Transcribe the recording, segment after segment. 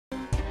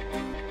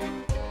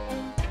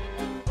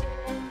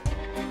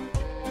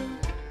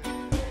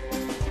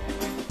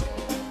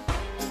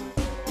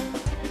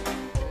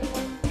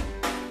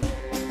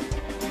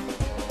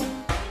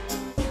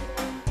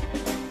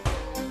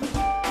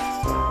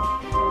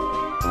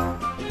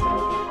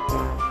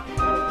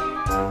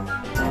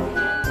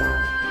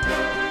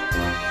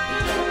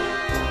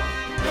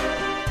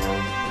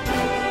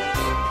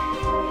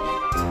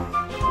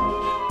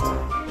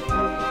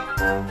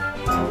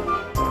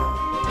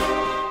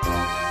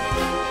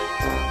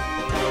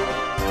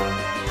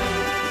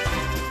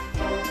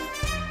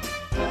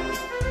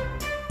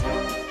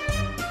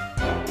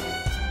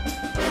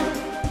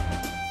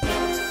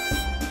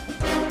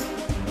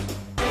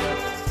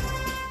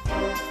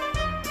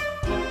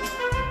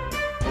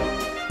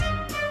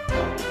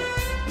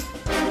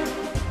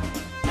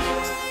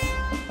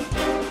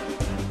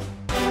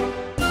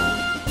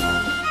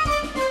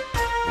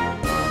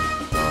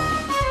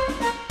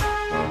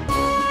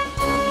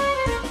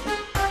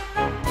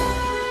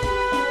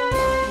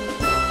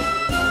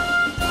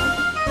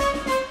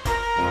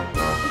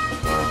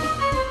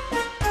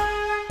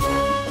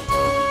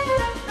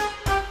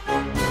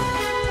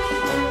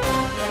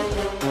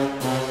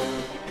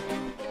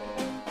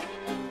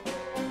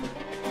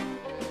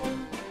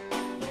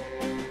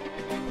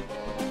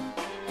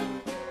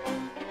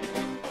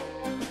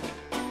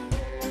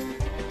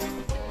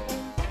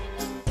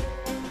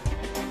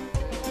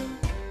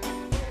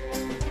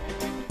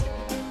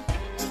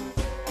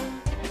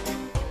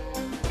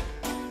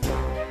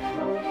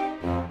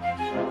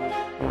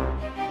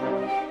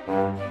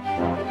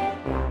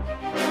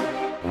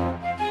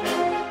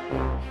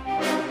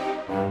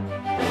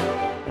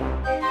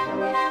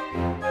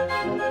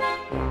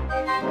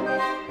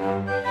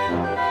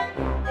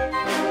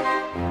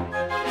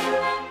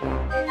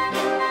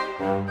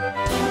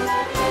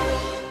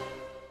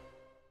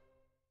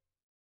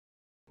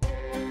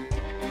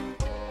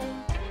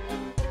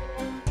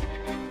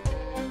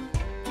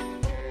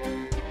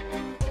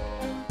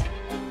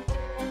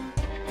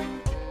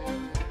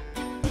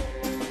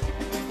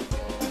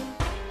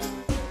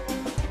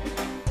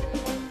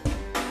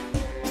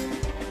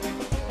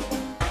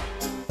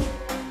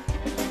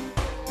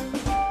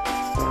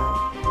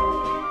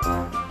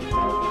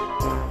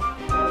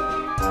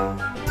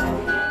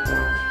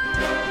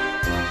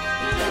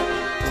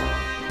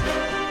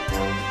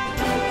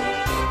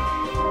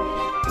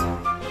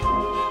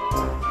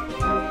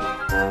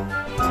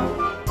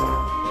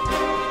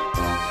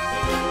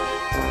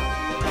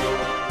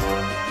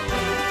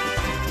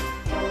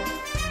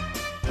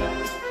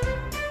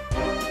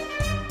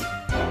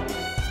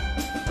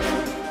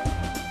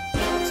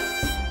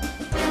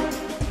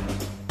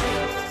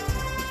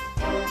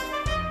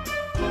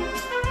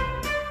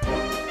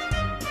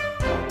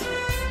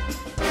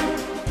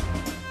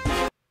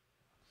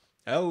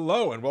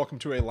Hello, and welcome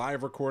to a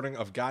live recording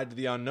of Guide to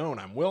the Unknown.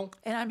 I'm Will.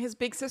 And I'm his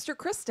big sister,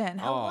 Kristen.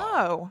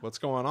 Hello. What's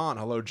going on?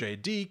 Hello,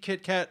 JD,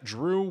 Kit Kat,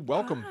 Drew.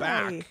 Welcome Hi.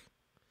 back.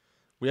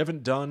 We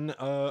haven't done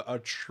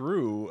a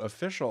true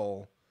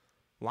official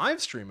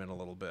live stream in a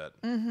little bit.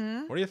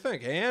 Mm-hmm. What do you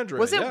think? Hey, Andrea.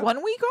 Was it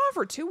 1 week off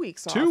or 2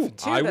 weeks off? Two.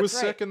 I that's was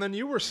right. sick and then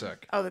you were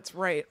sick. Oh, that's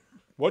right.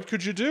 What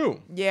could you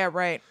do? Yeah,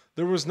 right.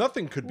 There was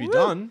nothing could be Woo.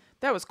 done.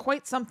 That was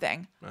quite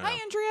something. Hi,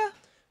 Andrea.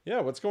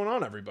 Yeah, what's going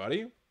on,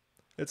 everybody?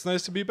 It's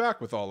nice to be back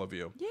with all of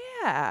you.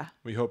 Yeah.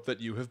 We hope that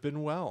you have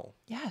been well.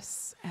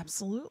 Yes,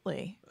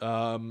 absolutely.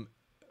 Yeah.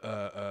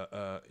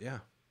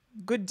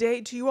 Good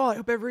day to you all. I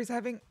hope everybody's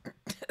having...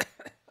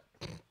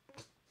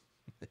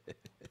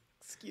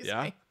 Excuse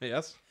me.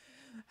 Yes.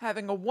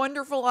 Having a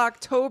wonderful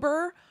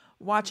October,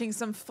 watching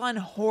some fun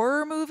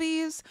horror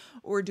movies,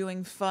 or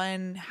doing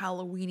fun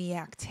Halloween-y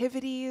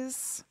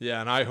activities. Yeah,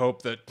 and I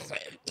hope that...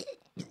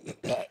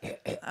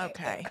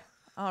 Okay.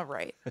 All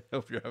right. I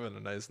hope you're having a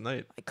nice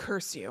night. I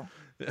curse you.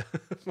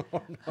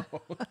 Oh,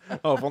 no.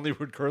 Oh, if only you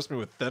would curse me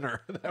with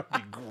thinner. That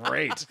would be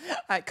great.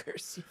 I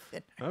curse you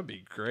thinner. That'd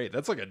be great.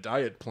 That's like a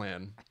diet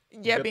plan.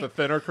 Yeah, Get the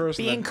thinner curse.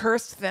 Being and then,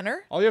 cursed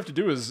thinner. all you have to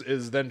do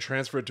is then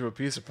transfer it to a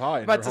piece of pie.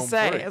 And But you're to home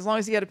say, free. as long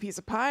as you get a piece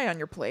of pie on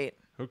your plate,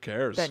 Who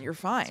cares? then you're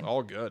fine. It's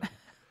all good.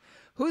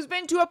 Who's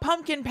been to a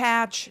pumpkin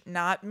patch?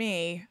 Not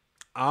me.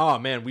 Ah,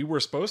 man, we were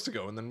supposed to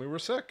go, and then we were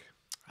sick.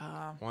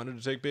 Wanted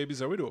to take baby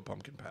Zoe to a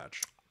pumpkin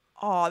patch.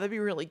 Oh, that'd be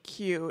really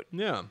cute.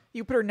 Yeah.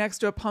 You put her next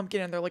to a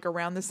pumpkin and they're like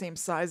around the same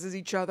size as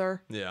each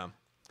other. Yeah.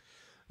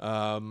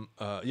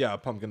 Yeah, a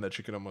pumpkin that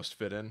she could almost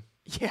fit in,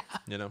 Yeah.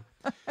 you know?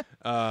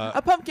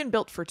 A pumpkin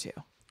built for two.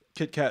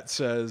 Kit Kat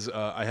says,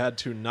 I had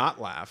to not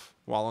laugh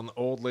while an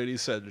old lady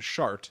said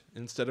shart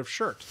instead of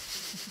shirt.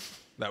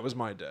 That was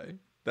my day.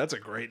 That's a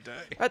great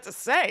day. That's a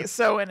say.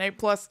 So an A+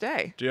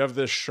 day. Do you have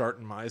this shart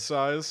in my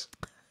size?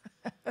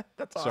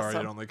 That's awesome. Sorry,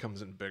 it only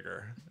comes in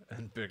bigger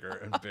and bigger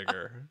and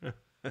bigger.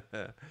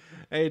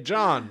 Hey,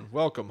 John,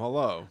 welcome.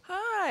 Hello.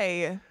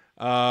 Hi.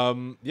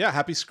 Yeah,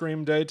 happy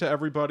Scream Day to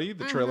everybody.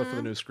 The trailer for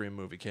the new Scream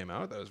movie came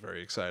out. That was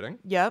very exciting.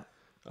 Yep.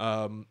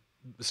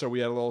 So we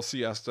had a little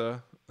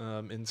siesta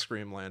in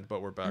Screamland,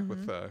 but we're back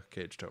with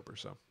Cage-tober,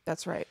 so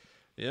That's right.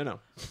 you know.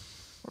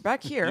 We're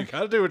back You here.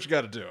 gotta do what you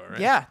gotta do, all right?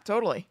 Yeah,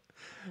 totally.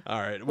 All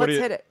right. Let's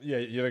hit it. Yeah,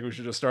 you think we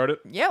should just start it?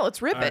 Yeah,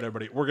 let's rip All right, it.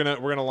 everybody. We're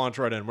gonna launch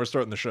right in. We're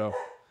starting the show.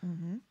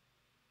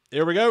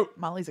 Here we go.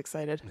 Molly's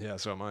excited. Yeah,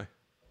 so am I.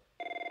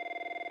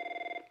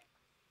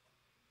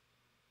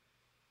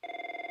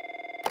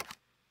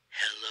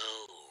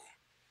 Hello.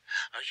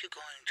 Are you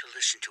going to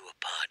listen to a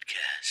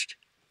podcast?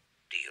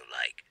 Do you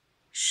like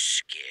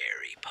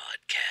scary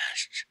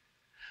podcasts?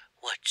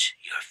 What's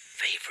your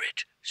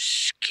favorite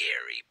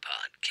scary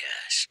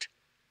podcast?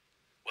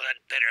 Well,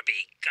 it better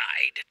be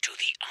Guide to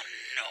the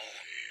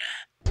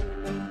Unknown.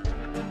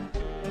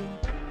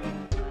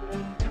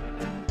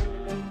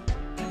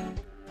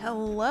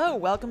 Hello,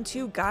 welcome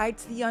to Guide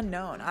to the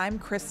Unknown. I'm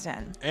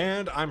Kristen.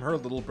 And I'm her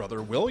little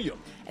brother,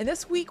 William. And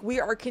this week we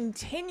are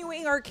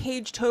continuing our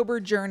Cage-tober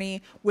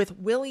journey with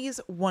Willy's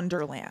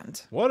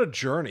Wonderland. What a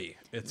journey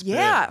it's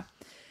Yeah.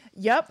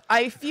 Yep.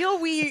 I feel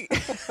we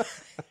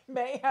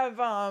may have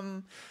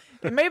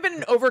it may have been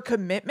an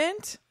overcommitment. been.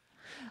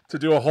 To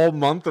do a whole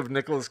month of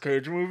Nicolas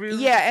Cage movies?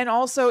 Yeah, and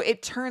also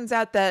it turns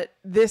out that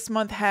this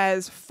month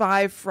has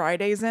 5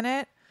 Fridays in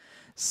it.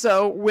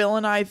 So Will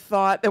and I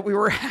thought that we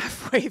were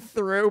halfway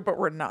through, but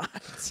we're not.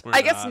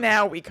 I guess not.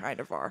 now we kind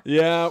of are.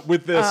 Yeah,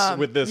 with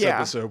this yeah.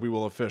 episode, we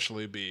will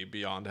officially be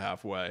beyond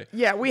halfway.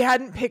 Yeah, we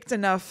hadn't picked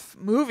enough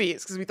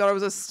movies because we thought it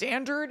was a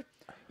standard,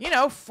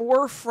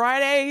 4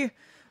 Friday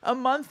a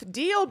month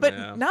deal, but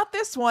Yeah. not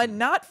this one,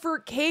 not for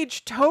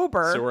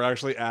Cage-tober. So we're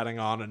actually adding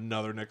on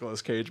another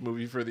Nicolas Cage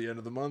movie for the end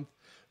of the month.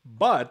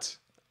 But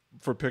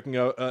for picking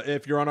up,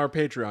 if you're on our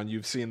Patreon,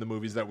 you've seen the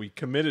movies that we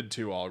committed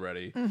to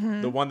already.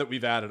 The one that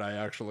we've added, I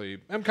actually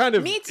am kind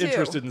of Me too.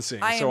 interested in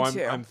seeing. I So am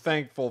too. I'm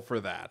thankful for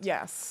that.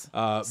 Yes.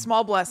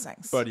 Small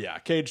blessings. But yeah,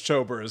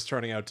 Cage-tober is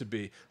turning out to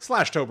be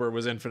 /tober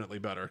was infinitely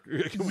better.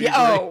 Can we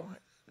yeah, agree? oh,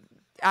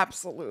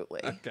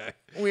 absolutely. Okay.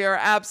 We are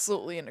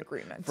absolutely in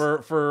agreement.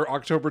 For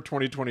October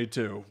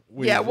 2022,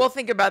 We'll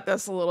think about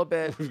this a little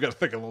bit. we've got to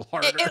think a little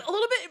harder. A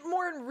little bit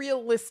more in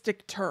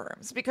realistic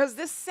terms, because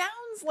this sounds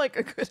like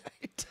a good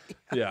idea.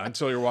 Yeah,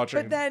 until you're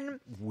watching But then-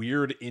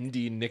 weird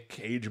indie Nick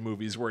Cage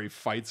movies where he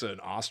fights an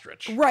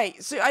ostrich.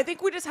 Right. So I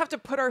think we just have to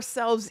put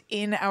ourselves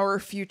in our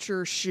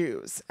future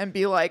shoes and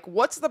be like,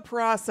 what's the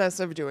process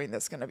of doing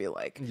this going to be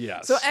like?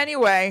 Yes. So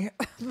anyway,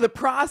 the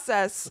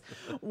process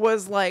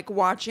was like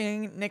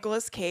watching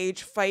Nicolas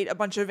Cage fight a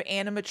bunch of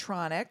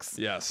animatronics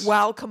Yes.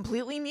 while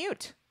completely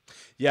mute.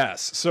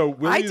 Yes. So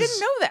Willy's... I didn't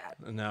know that.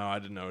 No, I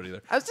didn't know it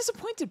either. I was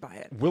disappointed by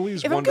it.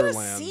 Willy's If I'm going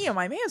Wonderland. to see him,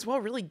 I may as well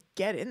really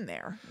get in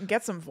there and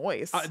get some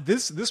voice.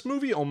 This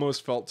movie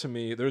almost felt to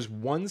me, there's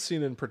one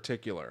scene in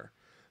particular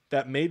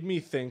that made me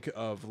think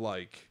of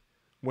like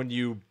when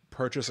you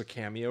purchase a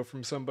cameo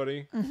from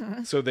somebody,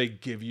 so they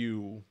give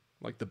you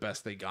like the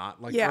best they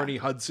got. Like Yeah. Ernie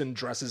Hudson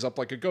dresses up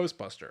like a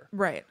Ghostbuster.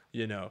 Right.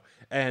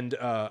 And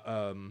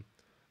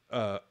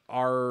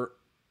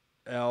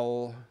R.L.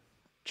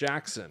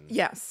 Jackson.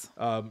 Yes.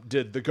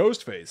 Did the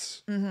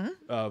Ghostface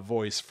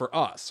voice for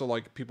us. So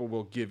like people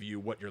will give you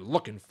what you're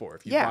looking for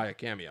if you buy a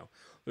cameo.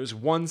 There's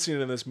one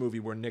scene in this movie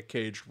where Nick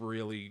Cage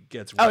really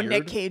gets weird. Oh,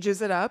 Nick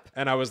Cage's it up?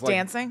 And I was like,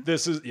 dancing?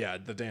 This is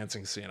the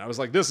dancing scene. I was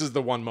like, this is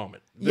the one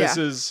moment. This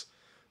is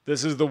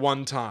the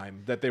one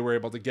time that they were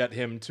able to get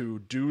him to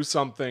do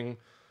something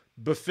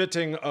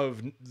befitting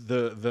of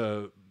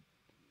the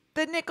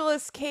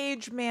Nicolas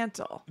Cage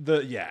mantle.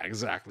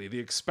 Exactly. The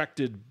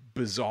expected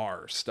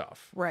bizarre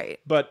stuff. Right.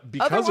 But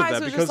because Otherwise, of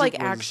that, it was because just like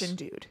it was, action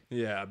dude.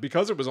 Yeah,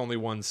 because it was only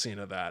one scene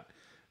of that,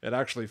 it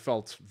actually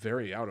felt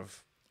very out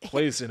of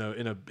place in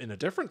a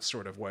different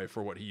sort of way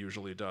for what he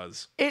usually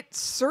does. It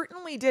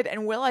certainly did.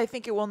 And Will, I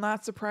think it will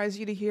not surprise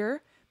you to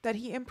hear that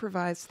he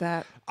improvised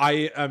that.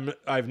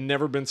 I've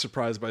never been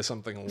surprised by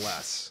something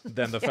less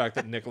than the fact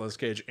that Nicolas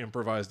Cage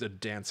improvised a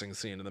dancing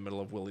scene in the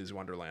middle of Willy's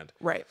Wonderland.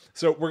 Right.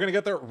 So we're going to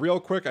get there real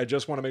quick. I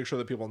just want to make sure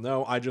that people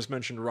know. I just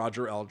mentioned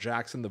Roger L.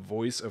 Jackson, the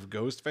voice of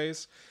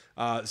Ghostface.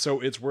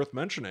 So it's worth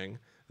mentioning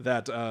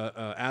that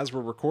as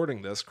we're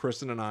recording this,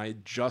 Kristen and I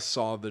just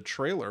saw the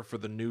trailer for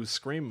the new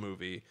Scream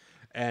movie,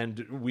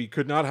 and we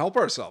could not help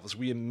ourselves.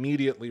 We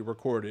immediately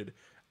recorded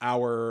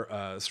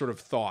our sort of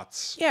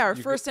thoughts. Yeah, our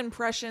first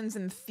impressions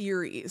and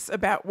theories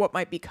about what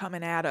might be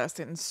coming at us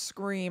in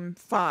Scream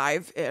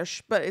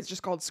 5-ish, but it's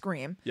just called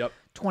Scream. Yep.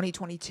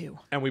 2022.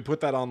 And we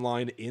put that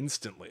online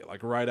instantly,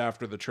 like right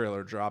after the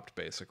trailer dropped,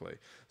 basically.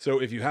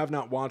 So if you have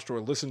not watched or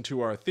listened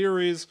to our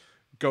theories,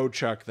 go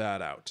check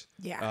that out.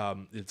 Yeah.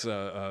 It's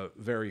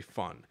very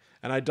fun.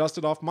 And I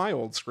dusted off my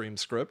old Scream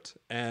script,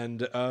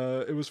 and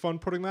it was fun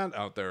putting that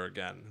out there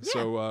again. Yeah.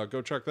 So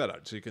go check that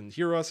out. So you can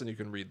hear us and you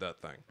can read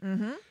that thing.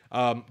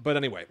 Mm-hmm. But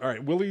anyway, all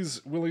right,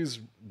 Willy's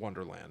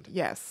Wonderland.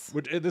 Yes.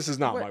 This is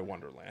not my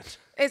Wonderland.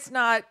 It's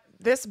not.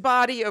 This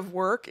body of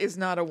work is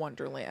not a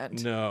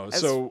Wonderland. No.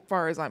 As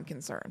far as I'm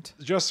concerned.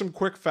 Just some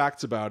quick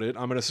facts about it.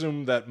 I'm going to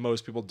assume that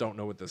most people don't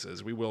know what this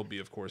is. We will be,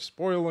 of course,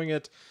 spoiling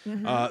it.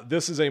 Mm-hmm.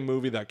 This is a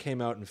movie that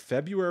came out in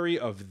February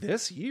of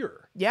this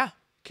year. Yeah.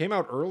 Came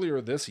out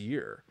earlier this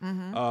year,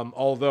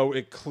 although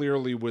it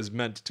clearly was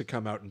meant to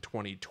come out in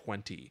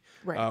 2020.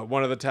 Right.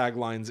 One of the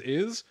taglines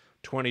is,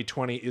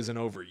 2020 isn't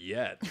over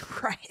yet.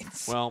 Right.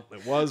 Well,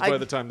 it was by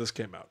the time this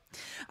came out.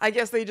 I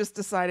guess they just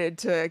decided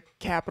to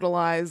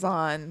capitalize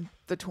on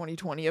the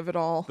 2020 of it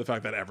all. The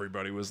fact that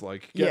everybody was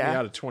like, get me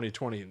out of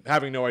 2020,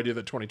 having no idea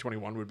that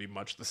 2021 would be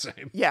much the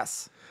same.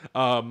 Yes.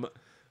 Other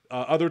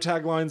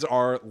taglines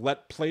are,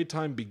 let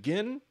playtime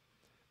begin,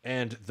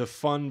 and the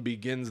fun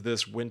begins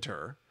this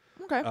winter.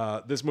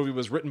 Okay. This movie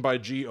was written by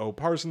G.O.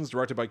 Parsons,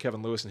 directed by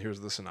Kevin Lewis, and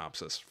here's the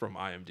synopsis from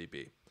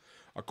IMDb.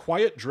 A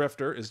quiet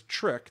drifter is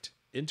tricked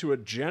into a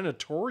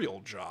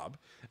janitorial job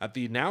at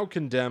the now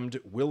condemned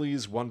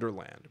Willy's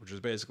Wonderland, which is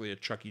basically a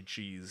Chuck E.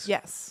 Cheese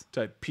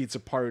type pizza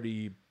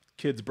party,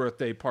 kids'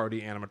 birthday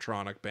party,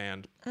 animatronic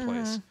band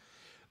place.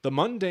 The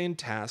mundane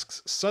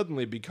tasks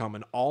suddenly become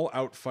an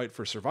all-out fight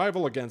for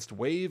survival against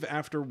wave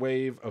after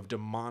wave of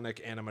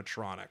demonic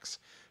animatronics.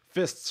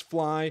 Fists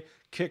fly,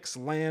 kicks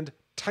land,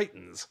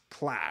 titans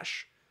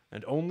clash,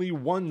 and only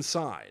one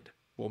side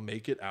will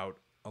make it out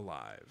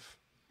alive.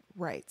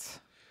 Right.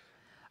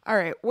 All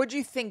right. What'd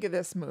you think of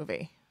this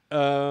movie?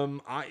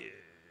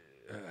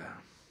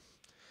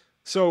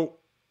 So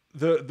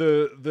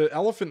the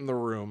elephant in the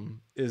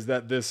room is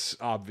that this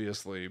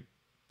obviously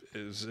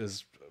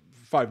is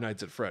Five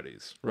Nights at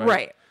Freddy's, right?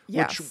 Right.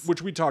 Yes.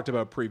 Which we talked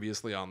about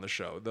previously on the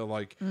show. The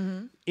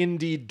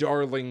indie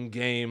darling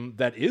game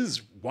that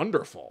is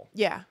wonderful.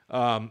 Yeah.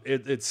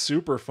 It's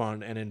super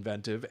fun and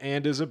inventive,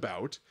 and is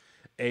about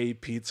a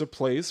pizza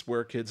place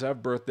where kids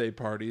have birthday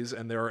parties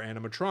and there are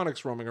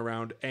animatronics roaming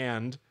around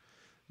and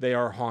they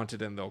are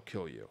haunted and they'll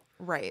kill you.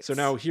 Right. So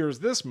now here's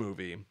this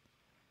movie,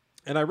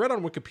 and I read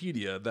on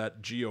Wikipedia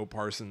that G.O.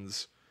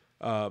 Parsons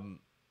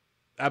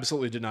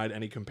absolutely denied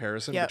any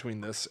comparison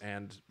between this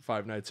and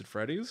Five Nights at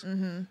Freddy's.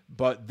 Mm-hmm.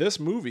 But this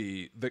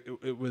movie,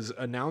 it was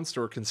announced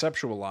or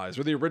conceptualized,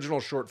 or the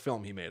original short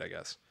film he made, I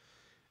guess,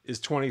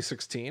 is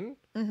 2016.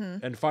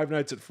 Mm-hmm. And Five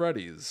Nights at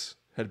Freddy's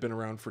had been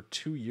around for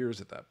 2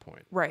 years at that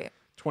point. Right.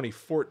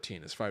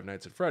 2014 is Five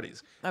Nights at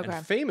Freddy's. Okay.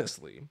 And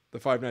famously, the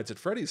Five Nights at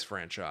Freddy's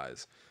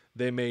franchise,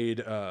 they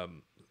made,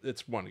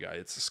 it's one guy,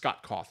 it's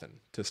Scott Cawthon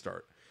to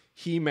start.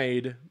 He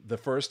made the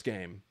first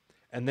game,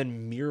 and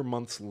then mere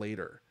months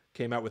later,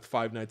 came out with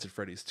Five Nights at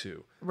Freddy's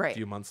 2. Right. A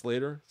few months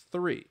later,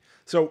 3.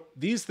 So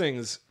these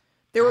things...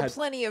 There were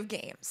plenty of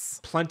games.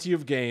 Plenty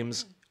of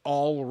games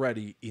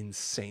already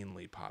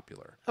insanely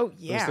popular. Oh,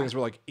 yeah. Those things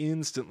were like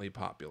instantly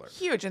popular.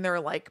 Huge. And there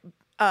were like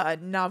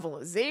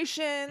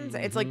novelizations. Mm-hmm.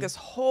 It's like this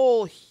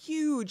whole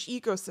huge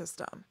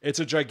ecosystem. It's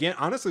a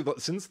gigantic... Honestly,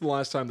 since the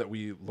last time that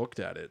we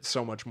looked at it,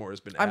 so much more has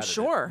been added. I'm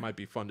sure. It might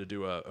be fun to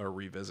do a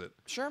revisit.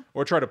 Sure.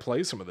 Or try to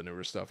play some of the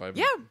newer stuff.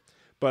 Yeah.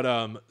 But,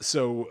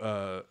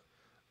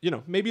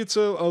 maybe it's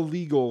a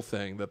legal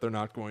thing that they're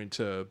not going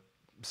to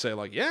say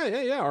like,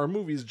 yeah, our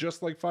movie's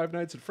just like Five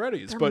Nights at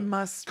Freddy's. There but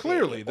must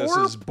clearly be. This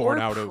is born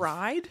out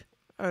Pride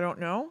I don't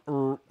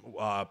know.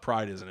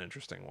 Pride is an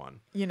interesting one.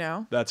 You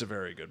know? That's a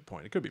very good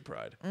point. It could be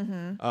Pride.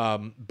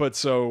 But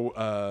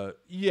so,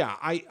 yeah,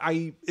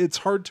 I it's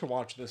hard to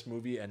watch this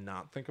movie and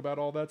not think about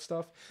all that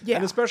stuff. Yeah.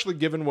 And especially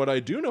given what I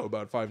do know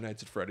about Five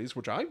Nights at Freddy's,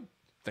 which I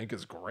think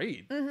is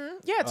great.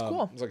 Yeah, it's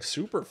cool. It's like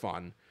super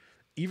fun.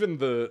 Even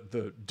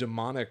the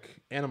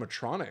demonic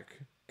animatronic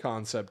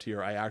concept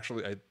here, I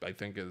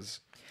think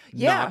is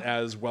not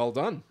as well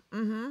done.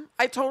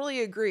 I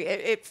totally agree.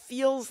 It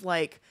feels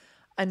like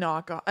a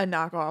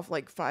knockoff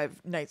like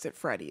Five Nights at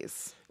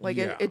Freddy's. Like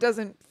Yeah.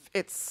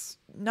 it's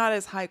not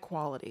as high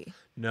quality.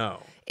 No.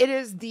 It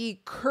is the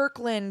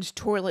Kirkland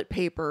toilet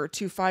paper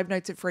to Five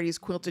Nights at Freddy's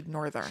Quilted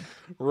Northern.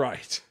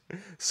 Right.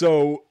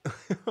 So,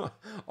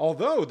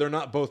 although they're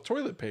not both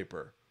toilet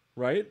paper,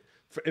 right?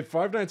 If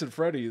Five Nights at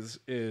Freddy's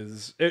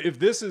if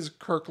this is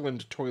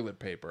Kirkland toilet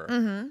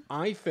paper,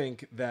 I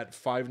think that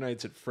Five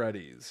Nights at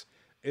Freddy's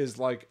is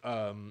like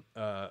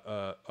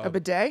A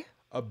bidet?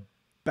 a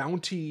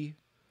bounty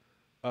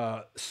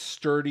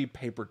sturdy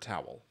paper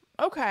towel,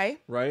 Okay.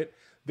 right?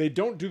 They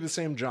don't do the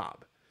same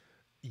job.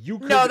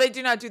 No, they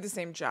do not do the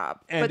same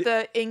job. And but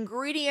the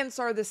ingredients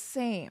are the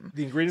same.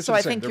 The ingredients so are the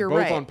I same. think They're you're both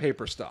right. on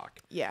paper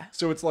stock. Yeah.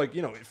 So it's like,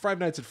 Five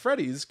Nights at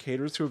Freddy's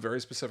caters to a very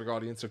specific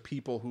audience of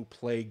people who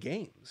play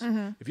games.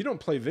 If you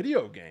don't play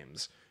video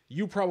games,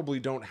 you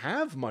probably don't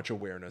have much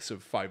awareness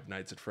of Five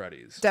Nights at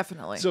Freddy's.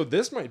 Definitely. So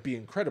this might be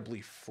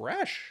incredibly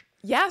fresh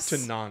Yes. to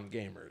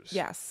non-gamers.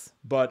 Yes.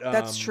 But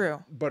That's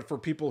true. But for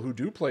people who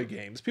do play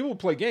games, people who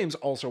play games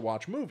also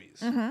watch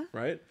movies,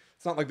 right?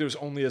 It's not like there's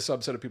only a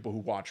subset of people who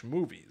watch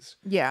movies.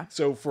 Yeah.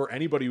 So for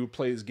anybody who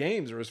plays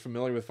games or is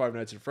familiar with Five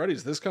Nights at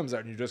Freddy's, this comes out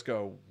and you just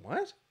go,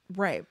 what?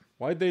 Right.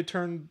 Why'd they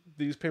turn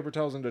these paper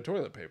towels into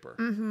toilet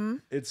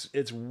paper?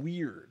 It's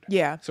weird.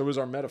 Yeah. So is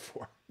our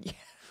metaphor. Yeah.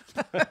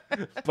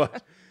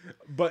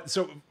 but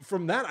so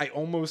from that,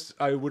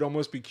 I would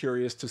almost be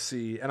curious to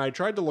see, and I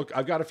tried to look,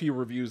 I've got a few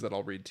reviews that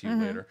I'll read to you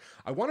later.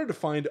 I wanted to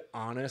find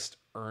honest,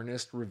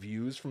 earnest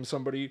reviews from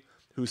somebody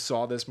who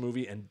saw this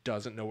movie and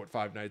doesn't know what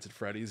Five Nights at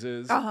Freddy's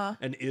is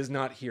and is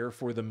not here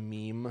for the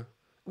meme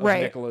of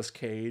Nicolas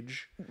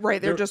Cage. Right.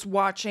 They're just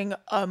watching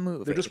a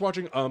movie. They're just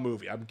watching a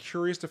movie. I'm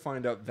curious to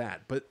find out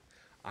that, but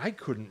I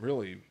couldn't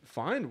really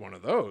find one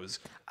of those.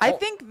 I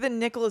think the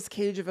Nicolas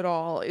Cage of it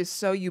all is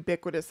so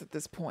ubiquitous at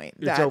this point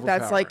It's that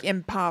that's like overpowering.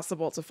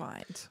 impossible to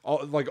find.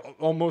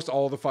 Almost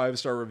all the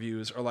 5-star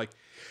reviews are like,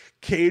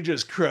 Cage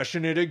is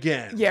crushing it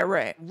again. Yeah,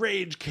 right.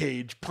 Rage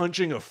Cage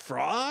punching a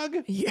frog?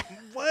 Yeah.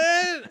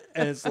 What?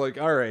 And it's like,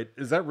 all right,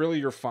 is that really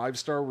your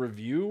 5-star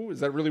review? Is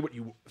that really what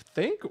you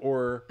think?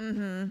 Or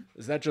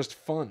is that just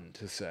fun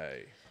to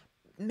say?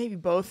 Maybe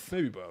both.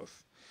 Maybe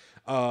both.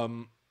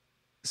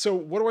 So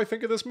what do I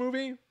think of this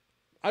movie?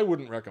 I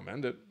wouldn't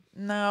recommend it.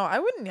 No, I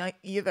wouldn't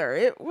either.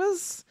 It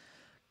was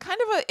kind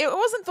of it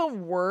wasn't the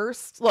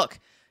worst. Look,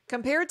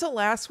 compared to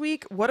last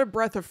week, what a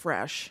breath of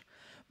fresh.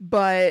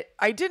 But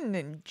I didn't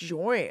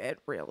enjoy it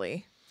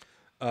really.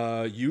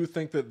 You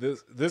think that this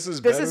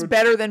is This better? is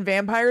better than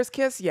Vampire's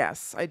Kiss?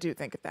 Yes, I do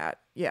think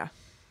that. Yeah.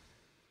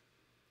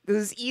 This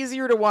is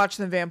easier to watch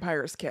than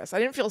Vampire's Kiss. I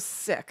didn't feel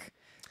sick.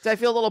 Did I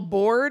feel a little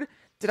bored?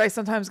 Did I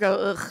sometimes go,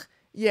 ugh?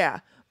 Yeah.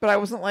 But I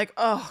wasn't like,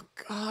 oh,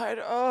 God,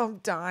 oh, I'm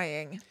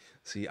dying.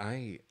 See,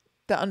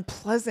 The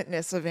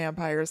unpleasantness of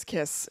Vampire's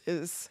Kiss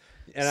is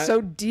And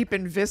so deep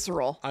and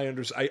visceral. I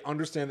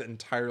understand that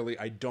entirely.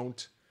 I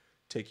don't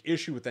take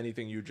issue with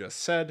anything you just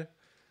said,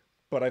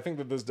 but I think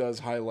that this does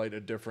highlight a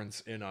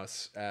difference in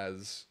us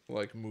as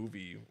like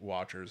movie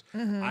watchers.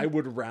 I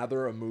would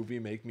rather a movie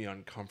make me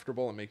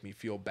uncomfortable and make me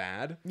feel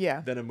bad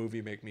than a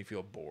movie make me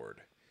feel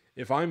bored.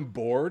 If I'm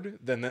bored,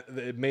 then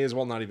it may as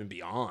well not even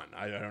be on.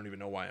 I don't even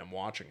know why I'm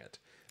watching it.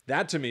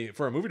 That to me,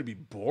 for a movie to be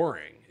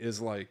boring is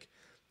like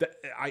that.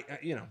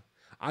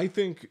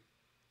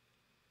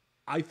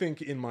 I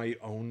think in my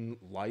own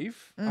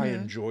life, I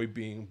enjoy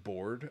being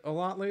bored a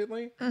lot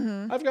lately.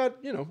 I've got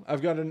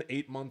an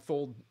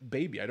 8-month-old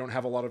baby. I don't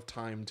have a lot of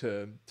time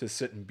to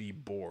sit and be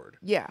bored.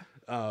 Yeah.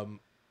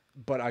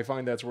 But I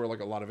find that's where like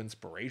a lot of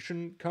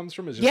inspiration comes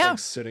from, is just like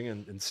sitting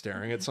and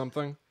staring at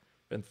something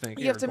and thinking.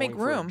 You have to going make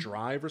for a room.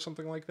 drive or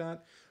something like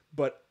that.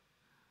 But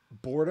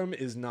boredom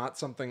is not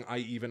something I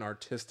even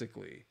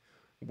artistically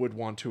would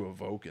want to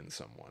evoke in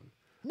someone.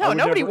 No,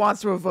 nobody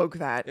wants to evoke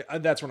that.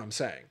 That's what I'm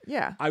saying.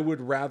 Yeah. I would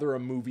rather a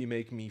movie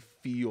make me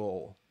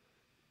feel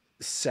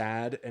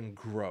sad and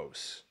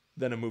gross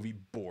than a movie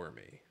bore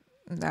me.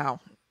 No.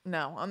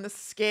 On the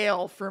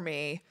scale for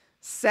me,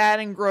 sad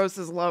and gross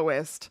is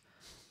lowest.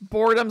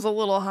 Boredom's a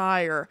little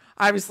higher.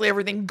 Obviously,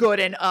 everything good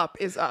and up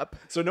is up.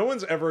 So no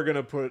one's ever going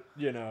to put,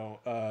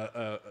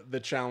 the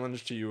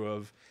challenge to you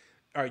of,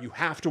 all right, you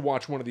have to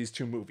watch one of these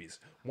two movies.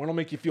 One will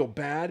make you feel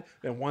bad,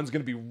 and one's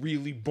going to be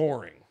really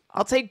boring.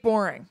 I'll take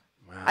boring.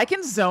 Wow. I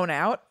can zone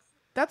out.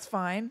 That's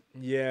fine.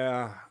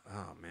 Yeah.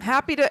 Oh, man.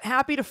 Happy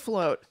to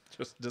float.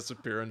 Just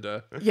disappear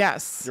into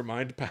Yes. your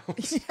mind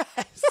palace.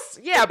 Yes.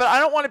 Yeah, but I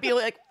don't want to be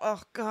like,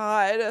 oh,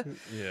 God.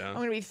 Yeah. I'm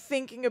going to be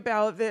thinking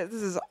about this.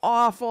 This is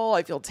awful.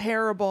 I feel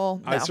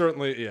terrible. No. I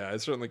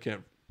certainly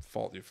can't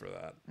fault you for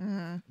that.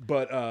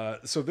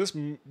 But so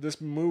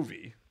this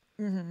movie,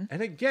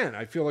 and again,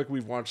 I feel like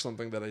we've watched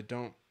something that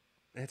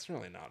it's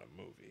really not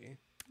a movie.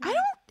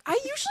 I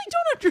usually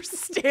don't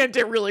understand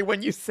it really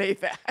when you say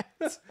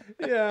that.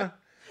 Yeah.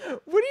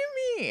 What do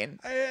you mean?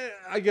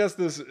 I guess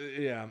this,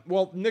 yeah.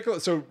 Well,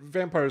 so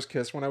Vampire's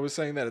Kiss, when I was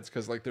saying that, it's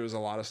because like there was a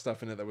lot of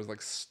stuff in it that was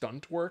like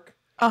stunt work.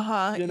 You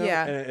know?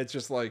 Yeah. And it's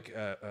just like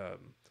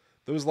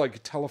those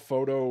like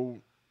telephoto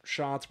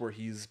shots where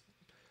he's,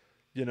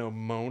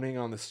 moaning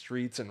on the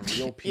streets and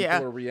real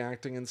people are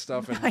reacting and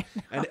stuff.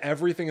 And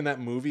everything in that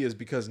movie is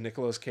because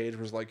Nicolas Cage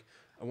was like,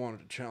 I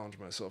wanted to challenge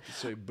myself to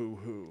say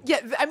boo-hoo.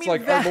 Yeah, I mean, it's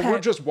like, but we're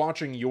just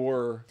watching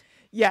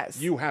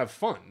Yes. you have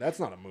fun. That's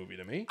not a movie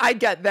to me. I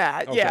get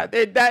that. Okay.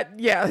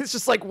 Yeah. It's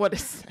just like, what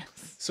is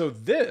this? So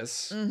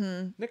this,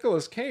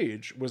 Nicolas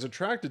Cage was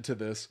attracted to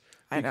this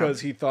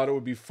because he thought it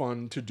would be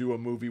fun to do a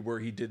movie where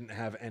he didn't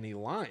have any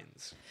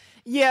lines.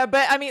 Yeah,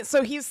 but I mean,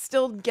 so he's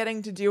still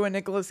getting to do a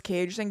Nicolas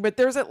Cage thing, but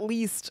there's at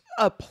least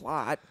a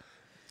plot.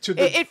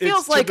 It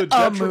feels like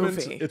a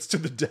movie. It's to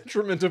the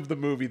detriment of the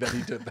movie that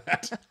he did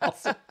that.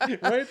 Also,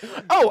 right?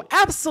 Oh,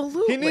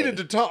 absolutely. He needed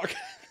to talk.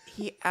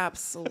 He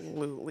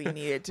absolutely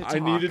needed to talk. I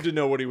needed to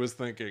know what he was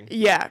thinking.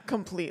 Yeah,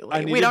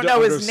 completely. We don't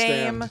know his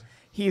name.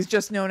 He's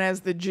just known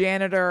as the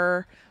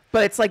janitor,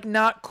 but it's like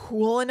not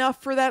cool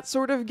enough for that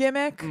sort of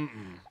gimmick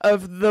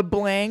of the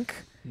blank,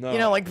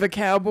 like the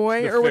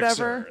cowboy or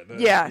whatever.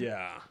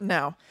 Yeah.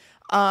 No.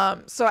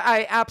 So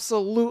I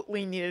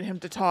absolutely needed him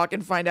to talk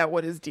and find out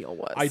what his deal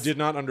was. I did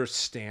not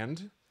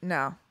understand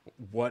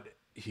what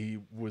he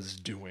was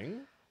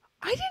doing.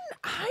 I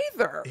didn't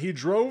either. He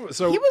drove,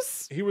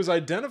 he was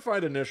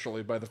identified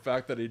initially by the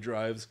fact that he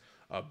drives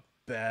a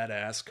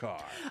badass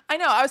car. I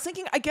know. I was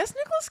thinking, I guess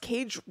Nicolas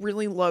Cage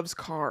really loves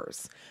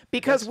cars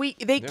because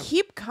they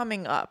keep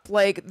coming up.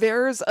 Like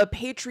there's a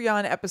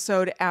Patreon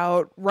episode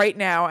out right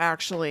now,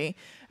 actually,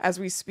 as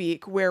we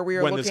speak, where we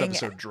are looking. When this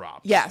episode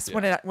drops. Yes,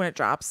 when it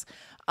drops.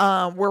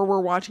 Where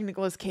we're watching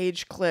Nicolas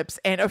Cage clips,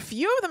 and a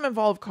few of them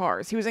involve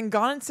cars. He was in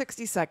Gone in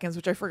 60 Seconds,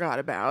 which I forgot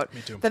about.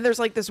 Me too. Then there's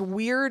like this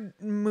weird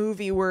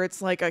movie where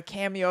it's like a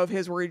cameo of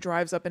his where he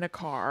drives up in a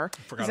car.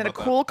 He's in a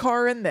cool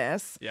car in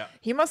this. Yeah.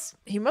 He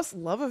must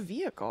love a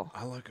vehicle.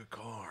 I like a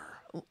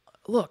car.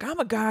 Look, I'm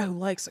a guy who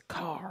likes a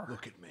car.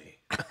 Look at me.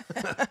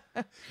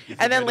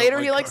 And then later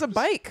he likes a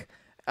bike.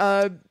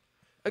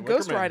 A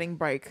ghost riding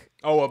bike.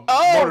 Oh,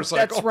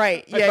 motorcycle. That's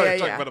right. Yeah, I thought you were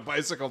talking about a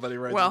bicycle that he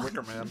rides in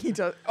Wicker Man. He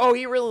does. Oh,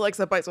 he really likes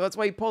that bike, so that's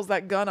why he pulls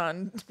that gun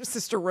on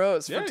Sister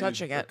Rose for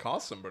touching it. It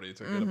costs somebody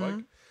to get a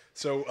bike.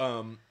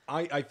 So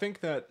I think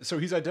that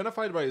he's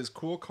identified by his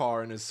cool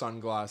car and his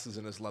sunglasses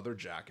and his leather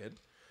jacket.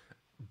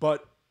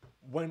 But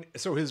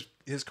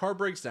his car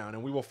breaks down,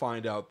 and we will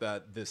find out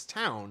that this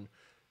town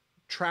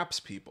traps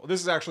people.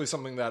 This is actually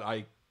something that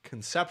I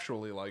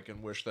conceptually like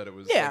and wish that it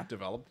was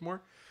developed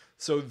more.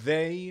 So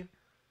they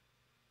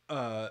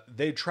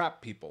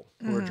trap people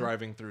who are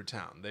driving through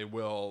town. They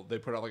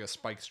put out like a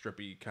spike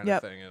strippy kind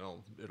of thing, and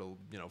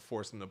it'll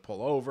force them to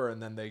pull over,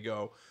 and then they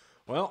go,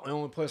 well, the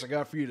only place I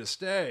got for you to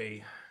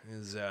stay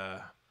is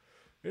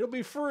it'll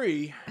be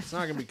free. It's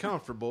not gonna be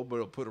comfortable, but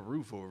it'll put a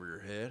roof over your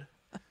head.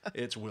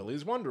 It's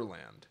Willy's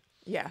Wonderland.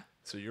 Yeah.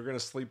 So you're gonna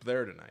sleep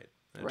there tonight.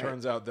 And it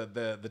turns out that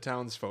the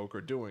townsfolk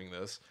are doing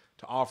this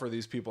to offer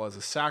these people as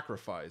a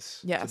sacrifice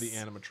to the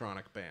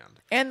animatronic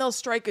band. And they'll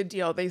strike a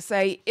deal. They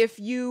say, if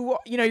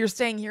you're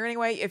staying here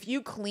anyway, if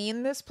you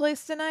clean this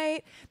place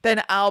tonight,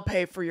 then I'll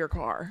pay for your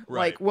car. Right.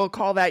 Like, we'll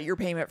call that your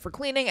payment for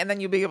cleaning, and then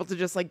you'll be able to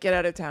just, like, get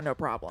out of town, no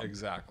problem.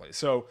 Exactly.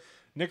 So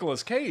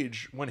Nicolas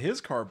Cage, when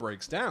his car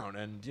breaks down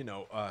and,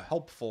 a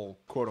helpful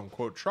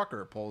quote-unquote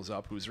trucker pulls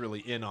up who's really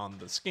in on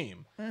the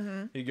scheme,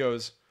 he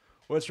goes,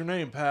 what's your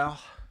name,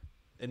 pal?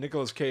 And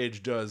Nicolas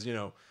Cage does,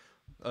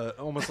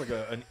 almost like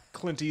a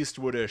Clint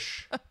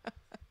Eastwoodish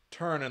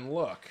turn and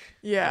look.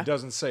 Yeah. He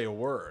doesn't say a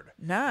word.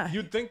 Nah.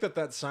 You'd think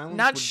that silence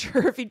Not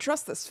sure if you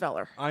trust this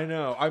feller. I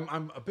know.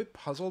 I'm a bit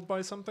puzzled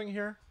by something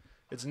here.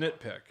 It's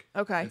nitpick.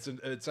 Okay.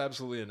 It's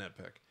absolutely a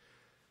nitpick.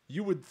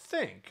 You would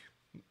think,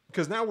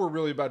 because now we're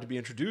really about to be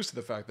introduced to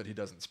the fact that he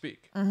doesn't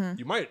speak.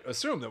 You might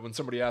assume that when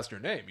somebody asks your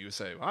name, you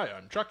say, hi,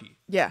 I'm Chucky.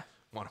 Yeah.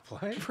 Want to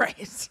play?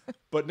 Right.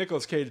 But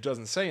Nicolas Cage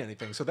doesn't say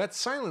anything, so that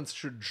silence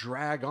should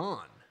drag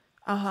on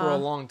for a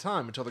long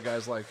time until the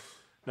guy's like,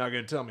 not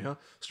gonna tell me, huh?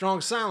 Strong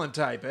silent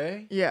type,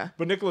 eh? Yeah.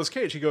 But Nicolas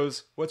Cage, he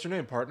goes, what's your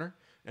name, partner?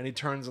 And he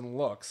turns and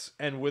looks,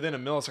 and within a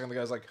millisecond, the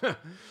guy's like, huh,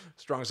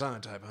 strong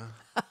silent type,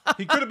 huh?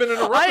 He could have been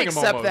interrupting him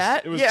almost.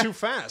 That. It was too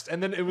fast.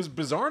 And then it was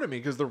bizarre to me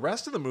because the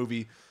rest of the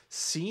movie,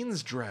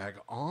 scenes drag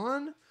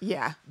on.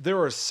 Yeah.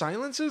 There are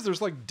silences.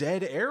 There's like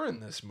dead air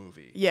in this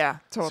movie. Yeah,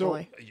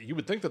 totally. So you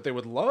would think that they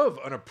would love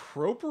an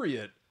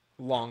appropriate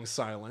long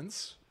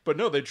silence, but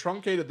no, they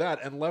truncated that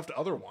and left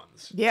other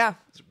ones. Yeah.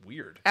 It's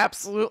weird.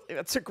 Absolutely.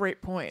 That's a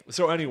great point.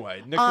 So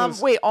anyway,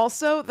 Nicholas... wait,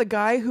 also the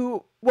guy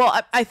who...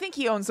 Well, I think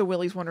he owns the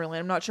Willy's Wonderland.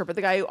 I'm not sure, but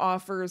the guy who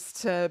offers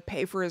to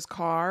pay for his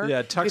car...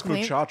 Yeah, Tex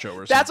Muchacho or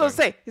something. That's what I was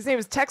saying. His name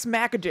is Tex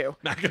McAdoo.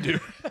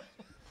 McAdoo.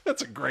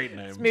 That's a great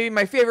name. It's maybe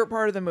my favorite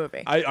part of the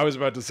movie. I was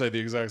about to say the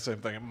exact same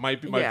thing. It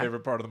might be my Yeah.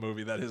 favorite part of the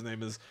movie that his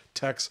name is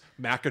Tex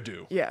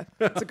McAdoo. Yeah,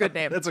 it's a good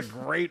name. That's a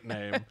great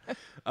name.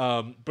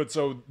 But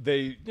so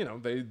they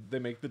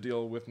make the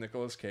deal with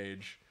Nicolas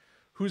Cage,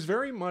 who's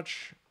very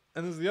much,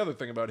 and this is the other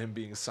thing about him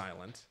being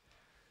silent.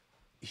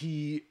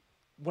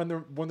 When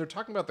they're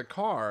talking about the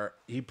car,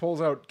 he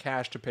pulls out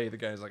cash to pay the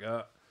guy. He's like,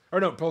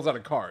 pulls out a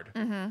card.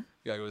 Mm-hmm.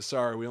 The guy goes,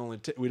 sorry,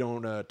 we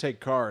don't take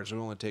cards. We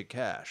only take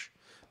cash.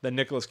 Then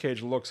Nicolas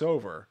Cage looks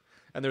over,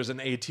 and there's an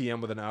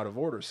ATM with an out of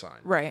order sign.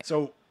 Right.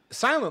 So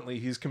silently,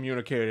 he's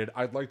communicated,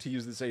 I'd like to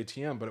use this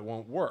ATM, but it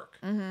won't work.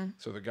 Mm-hmm.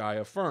 So the guy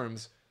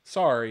affirms,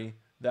 sorry,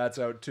 that's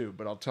out too,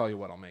 but I'll tell you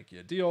what, I'll make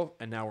you a deal.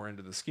 And now we're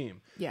into the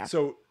scheme. Yeah.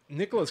 So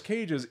Nicolas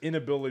Cage's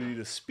inability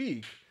to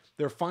speak,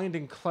 they're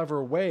finding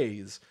clever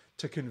ways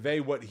to convey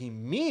what he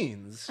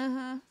means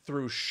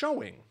through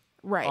showing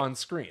on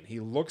screen. He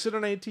looks at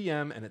an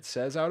ATM and it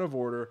says out of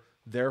order.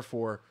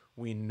 Therefore,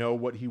 we know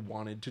what he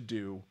wanted to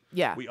do.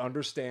 Yeah. We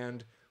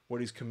understand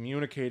what he's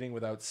communicating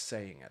without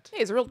saying it. Hey,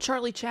 he's a real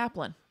Charlie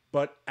Chaplin.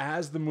 But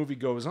as the movie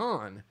goes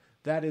on,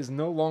 that is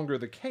no longer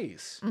the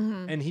case.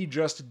 And he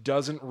just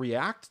doesn't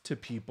react to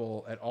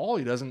people at all.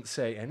 He doesn't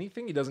say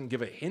anything. He doesn't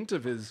give a hint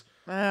of his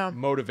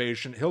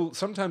motivation. He'll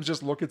sometimes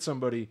just look at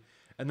somebody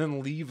and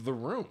then leave the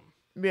room.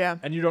 Yeah.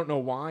 And you don't know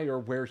why or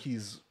where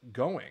he's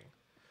going.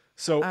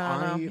 So I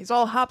don't know. He's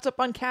all hopped up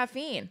on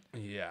caffeine.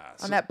 Yeah.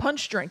 On that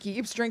punch drink. He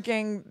keeps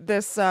drinking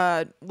this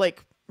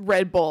like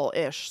Red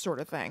Bull-ish sort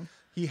of thing.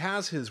 He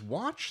has his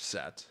watch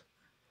set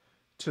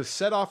to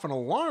set off an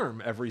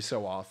alarm every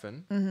so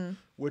often,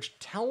 which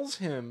tells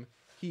him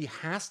he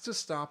has to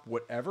stop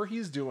whatever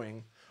he's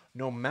doing,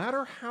 no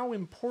matter how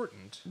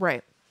important,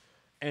 Right.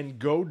 and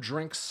go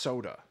drink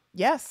soda.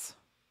 Yes.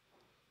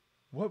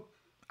 What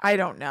I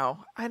don't know.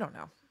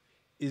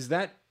 is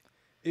that?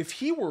 If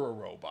he were a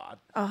robot,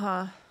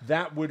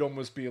 that would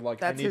almost be like,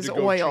 That's I need his to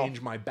go oil.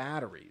 change my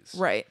batteries.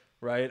 Right.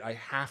 Right? I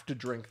have to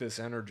drink this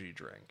energy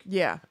drink.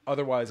 Yeah.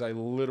 Otherwise, I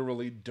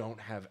literally don't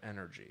have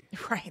energy.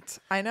 Right.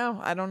 I know.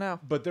 I don't know.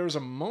 But there's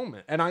a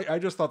moment, and I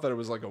just thought that it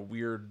was like a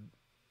weird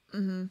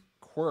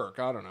quirk.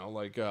 I don't know,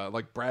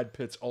 like Brad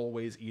Pitt's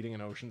always eating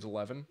in Ocean's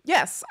 11.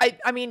 Yes.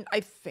 I mean, I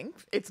think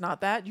it's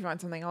not that. Do you find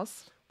something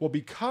else? Well,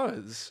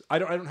 because I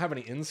don't have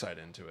any insight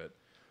into it,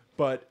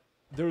 but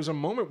there was a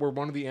moment where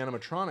one of the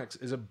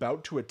animatronics is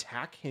about to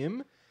attack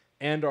him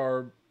and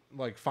our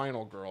like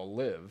final girl,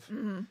 Liv.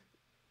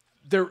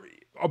 They're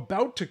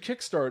about to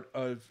kickstart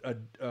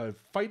a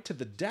fight to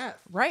the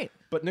death. Right.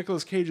 But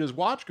Nicolas Cage's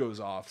watch goes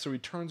off, so he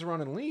turns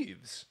around and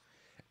leaves.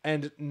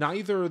 And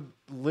neither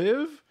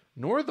Liv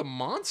nor the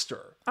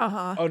monster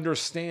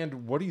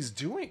understand what he's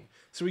doing.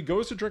 So he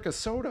goes to drink a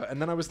soda,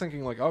 and then I was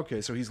thinking, like,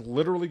 okay, so he's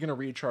literally going to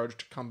recharge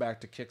to come back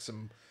to kick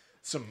some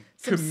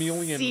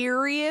chameleon.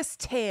 Serious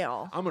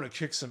tail. I'm going to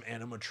kick some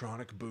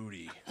animatronic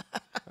booty.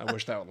 I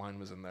wish that line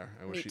was in there.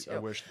 I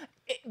wish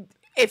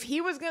If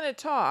he was going to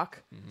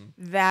talk,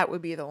 that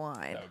would be the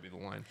line. that would be the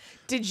line.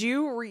 Did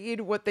you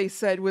read what they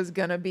said was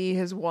going to be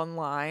his one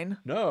line?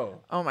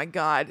 No. Oh my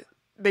God.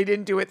 They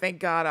didn't do it, thank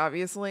God,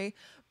 obviously.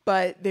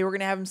 But they were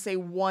going to have him say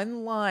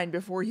one line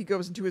before he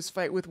goes into his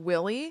fight with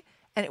Willy.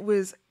 And it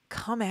was,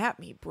 "Come at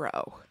me,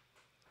 bro."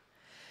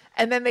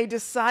 And then they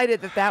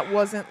decided that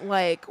wasn't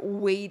like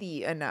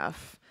weighty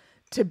enough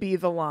to be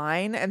the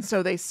line. And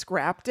so they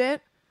scrapped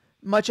it,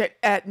 much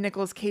at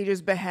Nicolas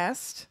Cage's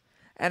behest.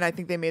 And I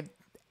think they made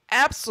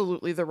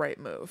absolutely the right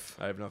move.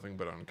 I have nothing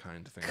but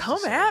unkind things Come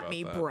to say at about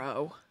me, that.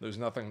 bro. There's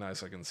nothing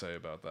nice I can say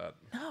about that.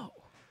 No.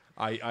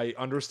 I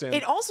understand.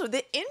 And also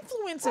the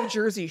influence of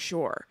Jersey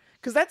Shore,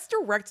 because that's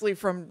directly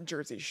from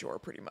Jersey Shore,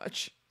 pretty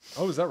much.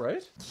 Oh, is that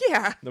right?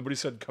 Yeah. Nobody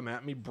said "come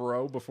at me,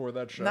 bro" before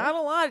that show. Not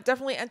a lot. It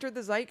definitely entered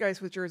the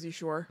zeitgeist with Jersey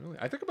Shore. Really?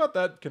 I think about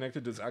that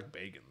connected to Zach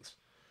Bagans.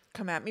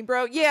 Come at me,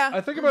 bro. Yeah.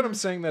 I think about him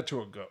saying that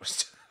to a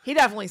ghost. He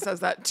definitely says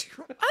that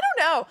too. I don't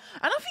know.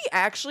 I don't know if he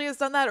actually has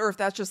done that or if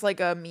that's just like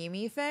a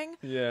meme thing.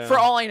 Yeah. For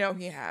all I know,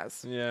 he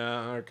has.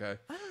 Yeah. Okay.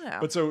 I don't know.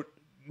 But so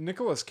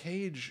Nicolas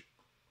Cage,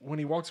 when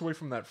he walks away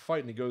from that fight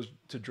and he goes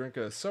to drink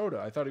a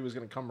soda, I thought he was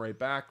going to come right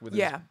back with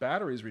his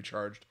batteries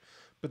recharged.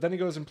 But then he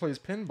goes and plays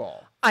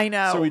pinball. I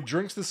know. So he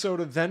drinks the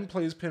soda, then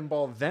plays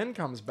pinball, then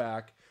comes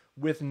back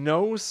with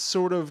no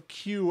sort of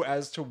cue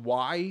as to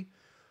why.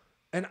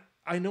 And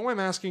I know I'm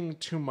asking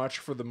too much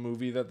for the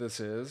movie that this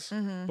is,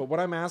 but what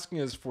I'm asking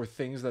is for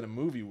things that a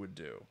movie would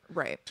do.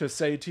 Right. To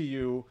say to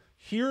you,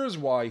 here's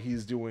why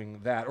he's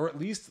doing that, or at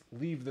least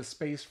leave the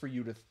space for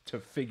you to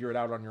figure it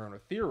out on your own or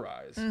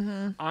theorize.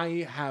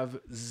 I have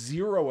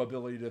zero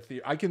ability to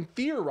theorize. I can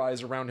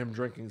theorize around him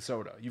drinking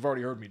soda. You've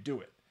already heard me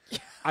do it.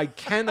 I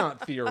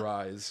cannot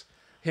theorize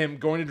him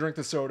going to drink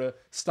the soda,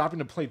 stopping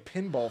to play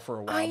pinball for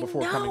a while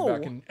before coming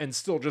back and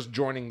still just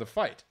joining the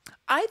fight.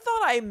 I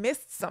thought I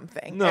missed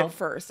something at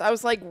first. I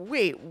was like,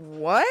 wait,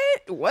 what?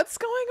 What's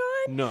going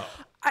on? No.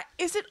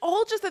 Is it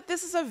all just that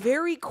this is a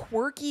very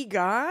quirky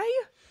guy?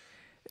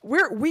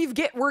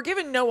 We're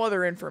given no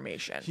other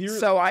information.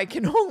 So I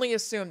can only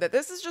assume that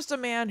this is just a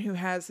man who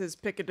has his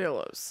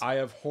picadillos. I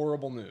have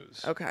horrible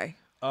news. Okay.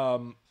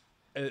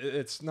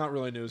 It's not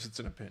really news, it's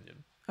an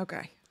opinion.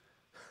 Okay.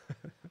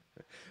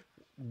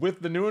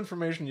 With the new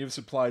information you've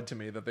supplied to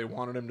me that they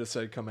wanted him to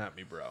say, "Come at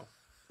me, bro."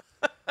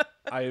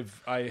 I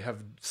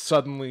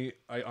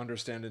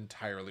understand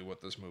entirely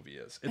what this movie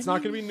is. It's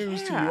not going to be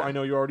news to you. I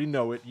know you already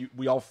know it.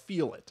 We all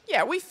feel it.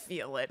 Yeah, we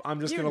feel it. I'm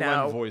just going to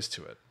lend voice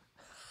to it.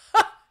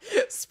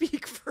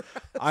 Speak for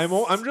us.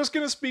 I'm just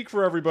going to speak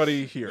for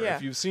everybody here. Yeah.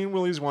 If you've seen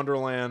Willy's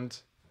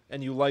Wonderland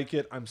and you like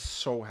it, I'm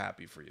so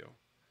happy for you.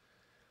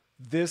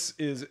 This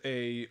is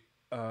an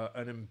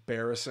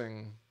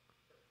embarrassing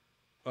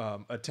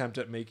attempt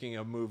at making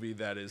a movie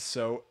that is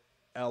so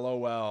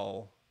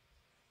LOL.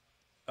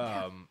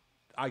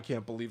 I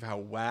can't believe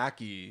how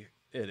wacky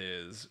it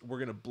is. We're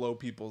going to blow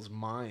people's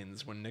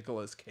minds when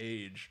Nicolas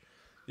Cage,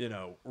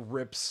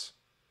 rips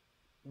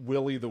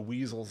Willy the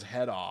Weasel's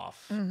head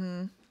off.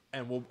 Mm-hmm.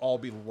 And we'll all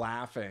be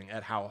laughing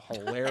at how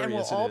hilarious it is. And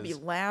we'll all be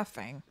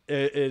laughing.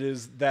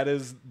 That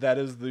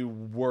is the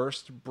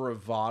worst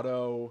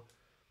bravado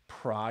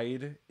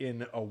pride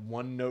in a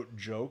one-note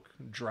joke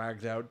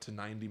dragged out to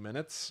 90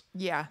 minutes.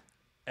 Yeah.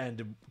 And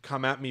to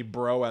come at me,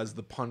 bro, as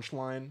the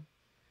punchline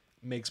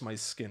makes my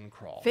skin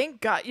crawl.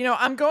 Thank God.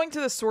 I'm going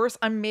to the source.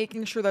 I'm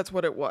making sure that's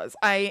what it was.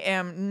 I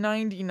am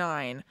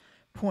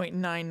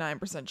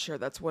 99.99% sure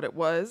that's what it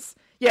was.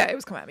 Yeah, it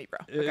was Come At Me, Bro.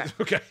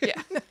 Okay. Yeah.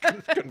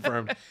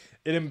 Confirmed.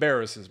 It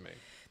embarrasses me.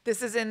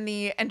 This is in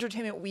the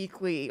Entertainment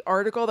Weekly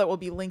article that will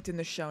be linked in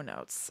the show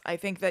notes. I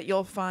think that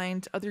you'll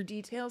find other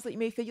details that you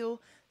may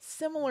feel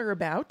similar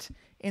about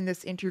in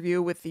this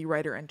interview with the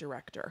writer and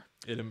director.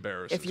 It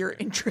embarrasses if you're me.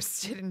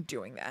 interested in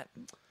doing that.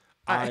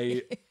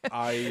 I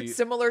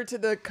Similar to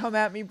the Come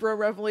At Me, Bro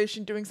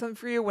revelation doing something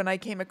for you, when I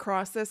came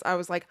across this, I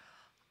was like,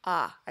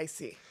 I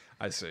see.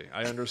 I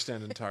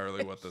understand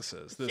entirely what this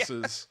is. This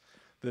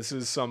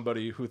is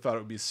somebody who thought it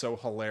would be so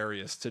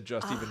hilarious to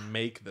just even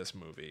make this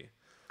movie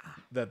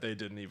that they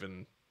didn't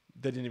even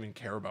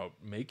care about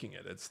making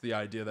it. It's the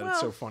idea that it's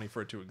so funny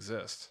for it to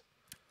exist.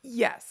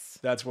 Yes.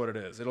 That's what it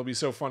is. It'll be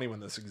so funny when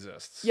this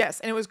exists. Yes,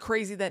 and it was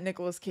crazy that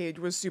Nicolas Cage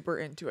was super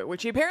into it,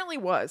 which he apparently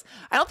was.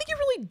 I don't think he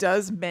really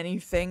does many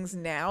things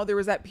now. There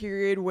was that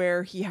period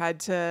where he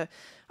had to...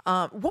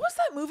 what was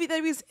that movie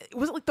that was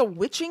it like The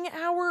Witching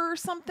Hour or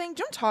something? Do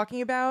you know what I'm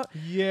talking about?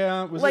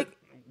 Yeah, was like, it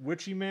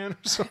Witchy Man or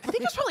something? I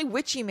think it was probably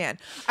Witchy Man.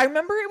 I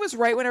remember it was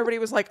right when everybody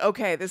was like,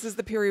 okay, this is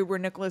the period where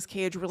Nicolas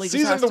Cage really just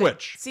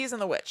Season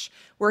the Witch,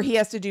 where he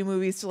has to do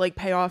movies to like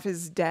pay off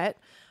his debt.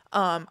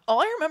 All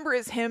I remember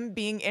is him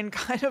being in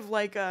kind of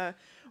like a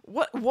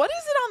what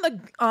is it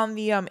on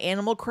the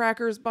Animal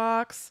Crackers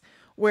box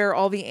where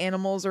all the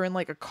animals are in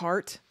like a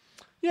cart?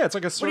 Yeah, it's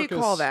like a circus. What do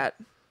you call that?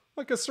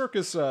 Like a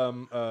circus, like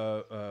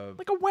a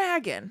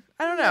wagon.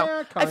 I don't know.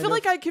 Yeah, I feel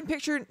like I can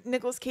picture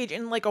Nicolas Cage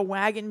in like a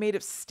wagon made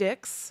of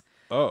sticks.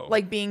 Oh,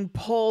 like being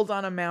pulled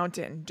on a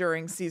mountain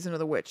during Season of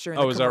the Witch during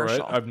the is commercial.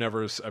 that right? I've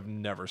never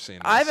seen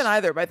this. I haven't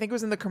either, but I think it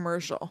was in the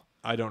commercial.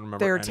 I don't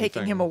remember. They're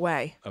taking him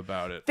away.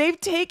 About it. They've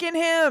taken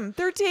him.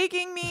 They're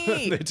taking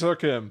me. They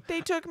took him. They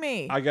took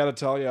me. I gotta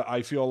tell you,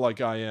 I feel like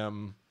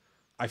I'm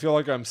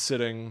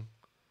sitting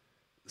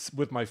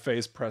with my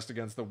face pressed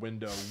against the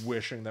window,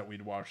 wishing that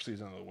we'd watch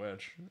Season of the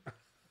Witch.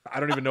 I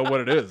don't even know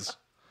what it is.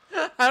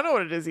 I don't know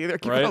what it is either.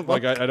 Right?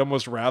 Like I'd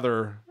almost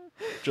rather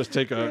just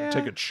take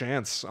a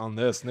chance on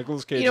this.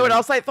 Nicolas Cage. You know what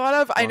else I thought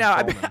of? I know.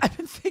 I've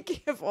been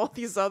thinking of all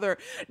these other.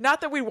 Not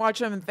that we watch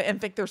them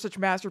and think they're such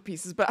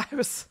masterpieces, but when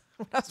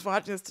I was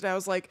watching this today, I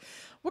was like,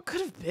 what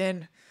could have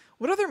been?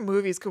 What other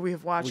movies could we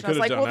have watched? And I was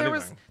like, well,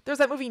 there's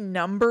that movie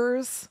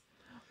Numbers.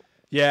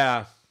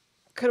 Yeah.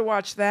 Could have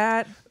watched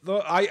that.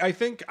 Though I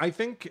think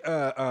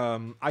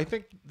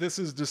this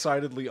is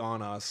decidedly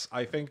on us.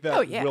 I think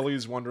that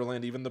Willy's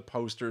Wonderland, even the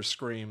poster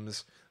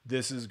screams,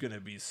 this is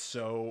gonna be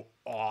so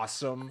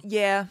awesome.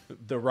 Yeah.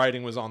 The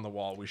writing was on the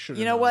wall. We should.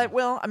 You know what,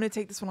 Will? I'm gonna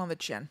take this one on the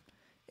chin.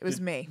 It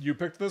was me. You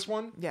picked this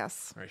one?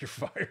 Yes. All right, you're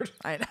fired.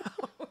 I know.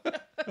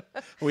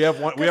 We have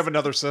one. We have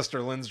another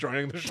sister. Lynn's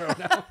joining the show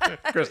now.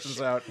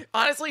 Kristen's out.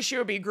 Honestly, she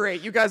would be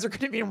great. You guys are going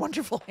to be in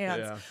wonderful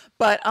hands. Yeah.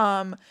 But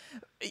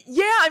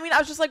yeah, I mean, I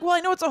was just like, well, I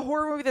know it's a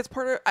horror movie that's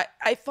part of.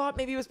 I thought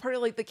maybe it was part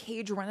of like the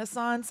Cage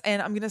Renaissance,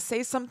 and I'm going to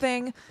say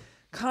something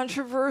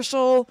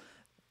controversial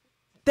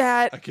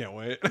that I can't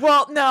wait.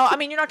 Well, no, I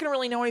mean, you're not going to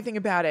really know anything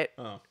about it.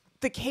 Oh.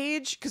 The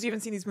Cage, because you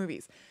haven't seen these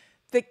movies.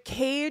 The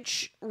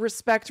Cage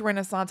respect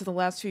renaissance of the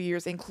last few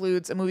years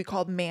includes a movie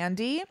called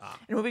Mandy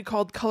and a movie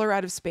called Color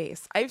Out of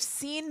Space. I've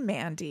seen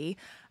Mandy,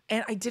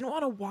 and I didn't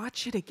want to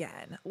watch it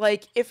again.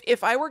 Like,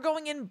 if I were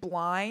going in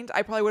blind,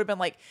 I probably would have been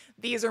like,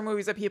 these are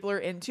movies that people are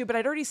into, but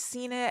I'd already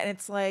seen it, and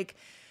it's like,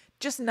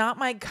 just not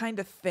my kind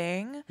of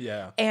thing.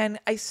 Yeah. And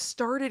I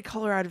started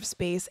Color Out of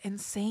Space, and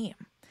same.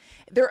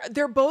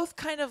 They're both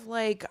kind of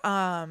like,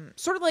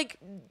 sort of like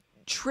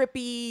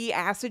trippy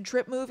acid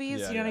trip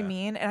movies, you know what I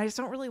mean? And I just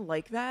don't really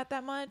like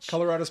that much.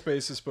 Color Out of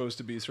Space is supposed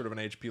to be sort of an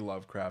H.P.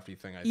 Lovecrafty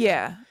thing, I think.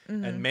 Yeah.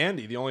 Mm-hmm. And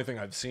Mandy, the only thing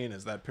I've seen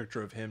is that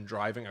picture of him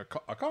driving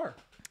a car.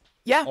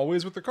 Yeah.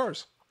 Always with the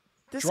cars.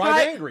 This Drive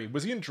guy, Angry.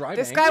 Was he in Drive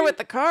this Angry? guy with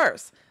the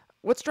cars.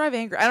 What's Drive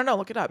Angry? I don't know.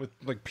 Look it up. with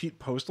like Pete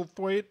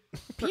Postlethwaite.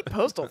 Pete I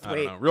don't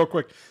Postlethwaite. know. Real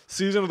quick,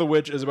 Season of the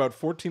Witch is about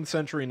 14th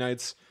century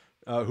knights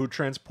who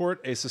transport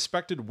a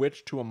suspected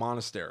witch to a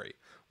monastery,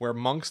 where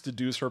monks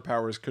deduce her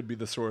powers could be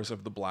the source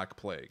of the Black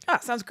Plague. Ah,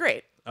 sounds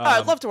great.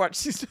 I'd love to watch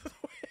Season of the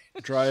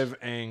Witch. Drive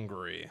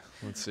Angry.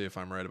 Let's see if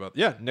I'm right about.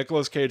 Yeah,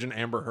 Nicolas Cage and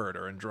Amber Heard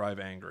are in Drive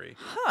Angry.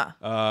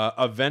 Huh.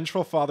 A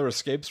vengeful father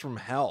escapes from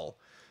hell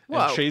and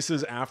Whoa.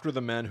 chases after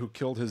the men who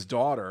killed his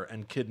daughter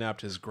and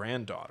kidnapped his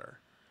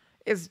granddaughter.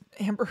 Is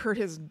Amber Heard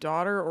his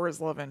daughter or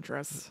his love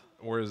interest?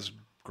 Or his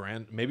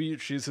maybe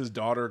she's his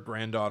daughter,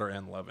 granddaughter,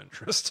 and love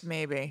interest.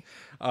 Maybe.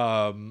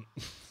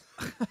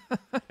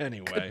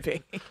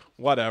 Anyway,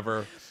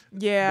 whatever.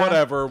 Yeah.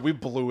 Whatever. We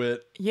blew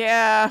it.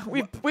 Yeah.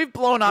 We've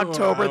blown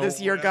October this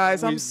year,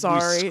 guys. I'm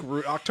sorry.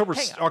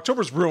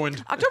 October's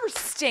ruined. October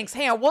stinks.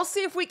 Hang on. We'll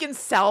see if we can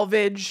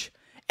salvage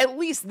at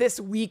least this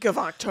week of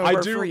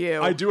October for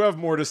you. I do have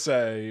more to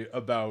say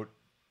about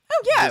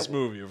this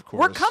movie, of course.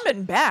 We're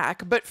coming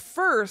back, but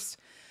first,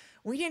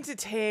 we need to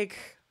take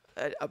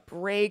a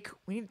break.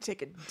 We need to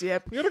take a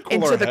dip We gotta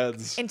cool our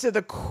heads. into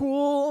the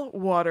cool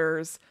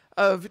waters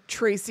of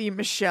Tracy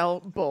Michelle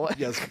Bullock.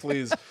 Yes,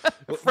 please.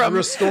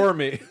 Restore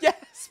me.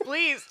 Yes,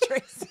 please,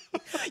 Tracy.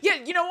 Yeah,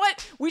 you know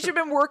what? We should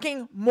have been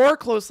working more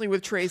closely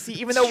with Tracy,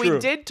 even though true. we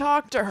did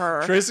talk to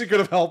her. Tracy could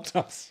have helped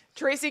us.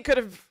 Tracy could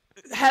have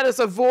had us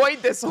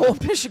avoid this whole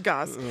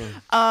Michigas.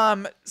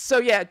 So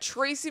yeah,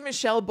 Tracy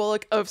Michelle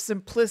Bullock of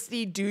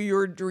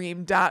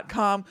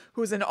simplicitydoyourdream.com,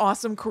 who's an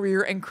awesome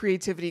career and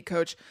creativity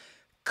coach,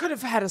 could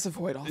have had us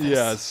avoid all this.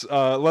 Yes.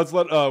 Let's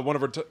let one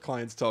of our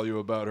clients tell you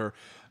about her.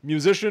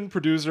 Musician,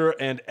 producer,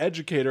 and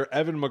educator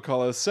Evan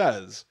McCullough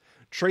says,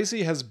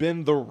 Tracy has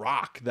been the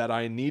rock that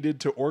I needed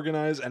to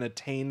organize and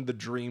attain the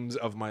dreams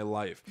of my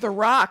life. The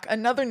Rock,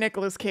 another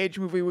Nicolas Cage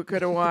movie we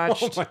could have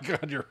watched. Oh my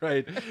God, you're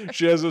right.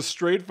 She has a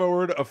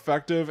straightforward,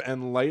 effective,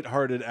 and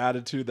lighthearted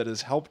attitude that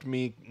has helped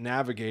me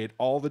navigate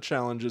all the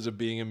challenges of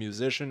being a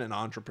musician and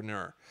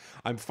entrepreneur.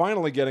 I'm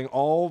finally getting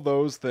all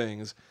those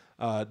things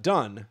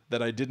done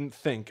that I didn't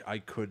think I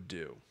could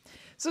do.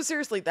 So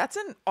seriously, that's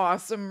an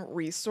awesome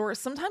resource.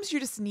 Sometimes you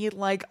just need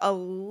like a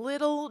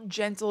little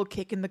gentle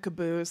kick in the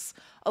caboose,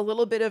 a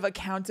little bit of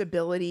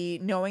accountability,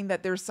 knowing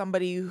that there's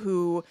somebody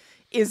who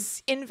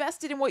is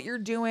invested in what you're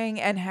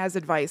doing and has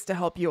advice to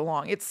help you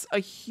along. It's a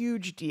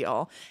huge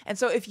deal. And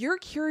so if you're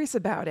curious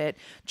about it,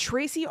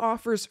 Tracy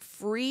offers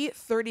free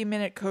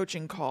 30-minute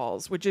coaching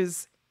calls, which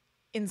is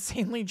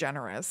insanely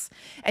generous,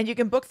 and you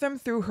can book them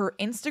through her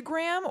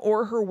Instagram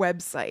or her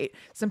website,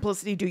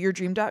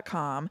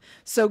 simplicitydoyourdream.com.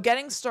 So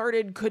getting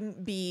started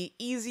couldn't be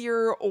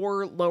easier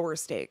or lower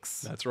stakes.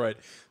 That's right.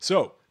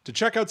 So to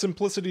check out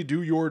Simplicity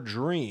Do Your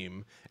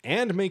Dream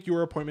and make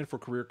your appointment for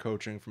career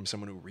coaching from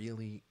someone who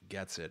really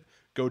gets it,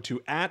 go to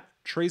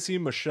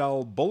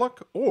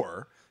 @TracyMichelleBullock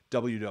or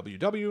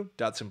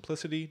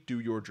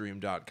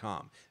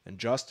www.simplicitydoyourdream.com. And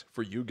just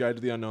for you Guide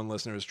to the Unknown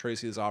listeners,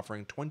 Tracy is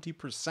offering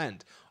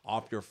 20%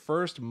 off your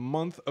first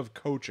month of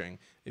coaching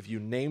if you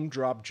name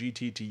drop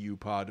GTTU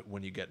Pod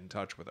when you get in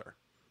touch with her.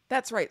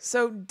 That's right.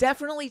 So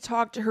definitely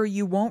talk to her.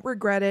 You won't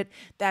regret it.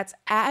 That's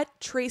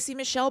 @Tracy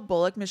Michelle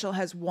Bullock. Michelle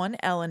has one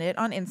L in it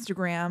on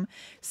Instagram.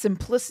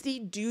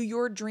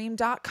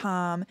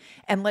 SimplicityDoYourDream.com.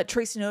 And let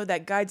Tracy know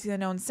that Guide to the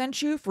Unknown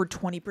sent you for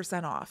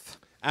 20% off.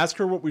 Ask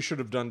her what we should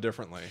have done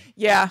differently.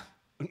 Yeah,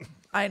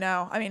 I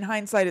know. I mean,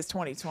 hindsight is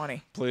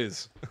 2020.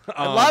 Please.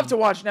 I'd love to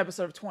watch an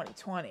episode of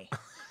 2020.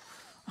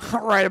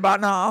 Right about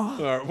now.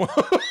 All right, well,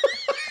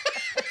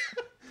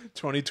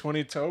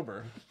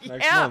 2020-tober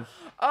next Yeah. month.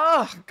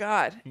 Oh,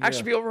 God.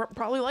 Actually, people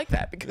probably like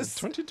that because,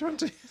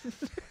 2020.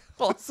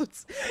 well,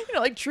 it's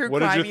like true What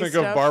did you crimey think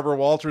stuff. of Barbara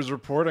Walters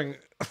reporting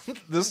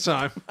this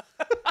time?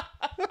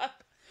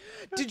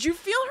 Did you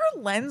feel her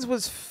lens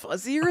was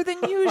fuzzier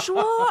than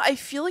usual? I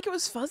feel like it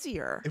was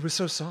fuzzier. It was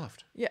so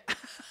soft. Yeah.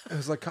 It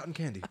was like cotton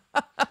candy.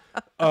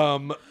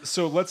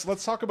 So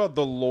let's talk about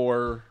the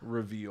lore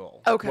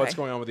reveal. Okay. What's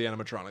going on with the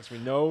animatronics? We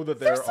know that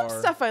There's some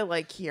stuff I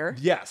like here.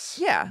 Yes.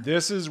 Yeah.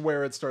 This is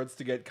where it starts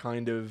to get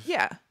kind of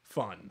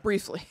fun.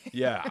 Briefly.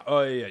 Yeah.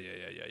 Oh, yeah.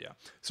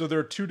 So there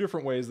are two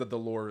different ways that the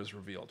lore is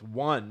revealed.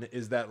 One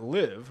is that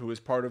Liv, who is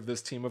part of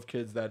this team of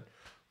kids that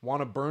want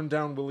to burn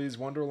down Willy's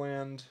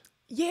Wonderland.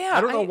 Yeah.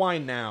 I don't know why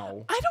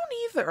now. I don't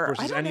either.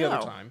 Versus any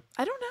other time.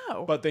 I don't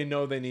know. But they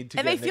know they need to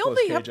and get they feel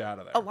Nicolas they Cage have out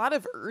of there. a lot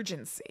of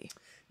urgency.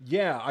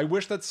 Yeah, I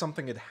wish that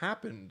something had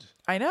happened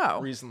I know.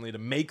 recently to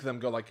make them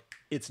go like,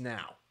 it's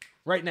now.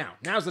 Right now.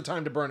 Now's the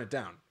time to burn it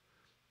down.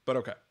 But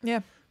okay.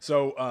 Yeah.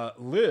 So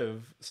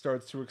Liv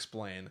starts to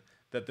explain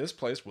that this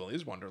place,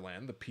 Willy's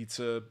Wonderland, the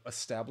pizza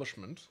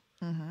establishment,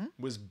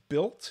 was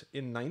built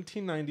in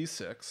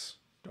 1996.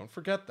 Don't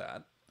forget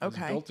that. It was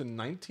built in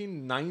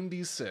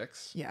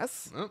 1996.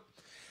 Yes.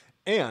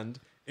 And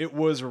it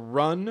was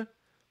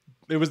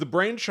the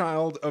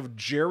brainchild of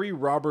Jerry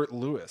Robert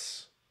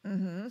Lewis,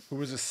 who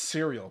was a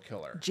serial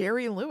killer.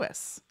 Jerry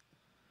Lewis.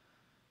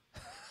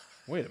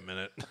 Wait a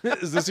minute.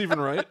 Is this even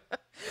right?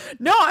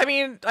 No, I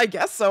mean, I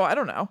guess so. I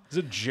don't know. Is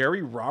it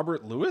Jerry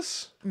Robert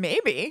Lewis?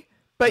 Maybe.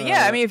 But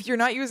yeah, I mean, if you're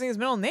not using his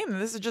middle name, then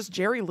this is just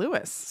Jerry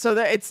Lewis. So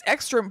that it's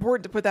extra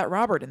important to put that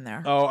Robert in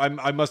there. Oh,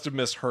 I must have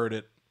misheard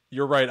it.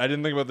 You're right. I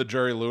didn't think about the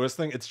Jerry Lewis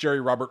thing. It's Jerry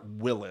Robert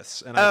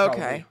Willis, and I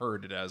probably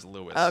heard it as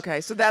Lewis.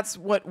 Okay, so that's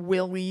what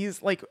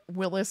Willy's, like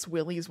Willy's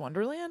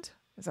Wonderland?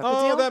 Is that the deal?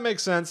 Oh, that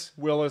makes sense.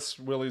 Willy's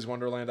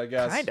Wonderland, I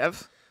guess. Kind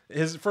of.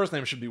 His first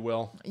name should be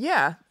Will.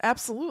 Yeah,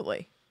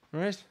 absolutely.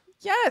 Right?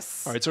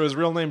 Yes. All right, so his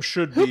real name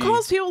should Who be...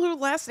 calls people whose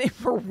last name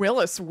are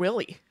Willis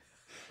Willy?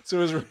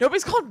 So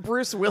Nobody's called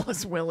Bruce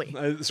Willis Willy.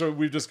 So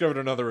we've discovered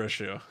another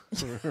issue,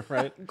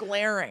 right?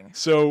 Glaring.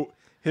 So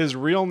his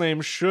real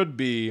name should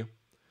be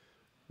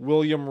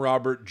William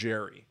Robert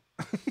Jerry.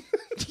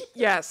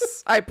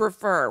 Yes, I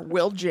prefer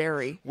Will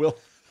Jerry. Will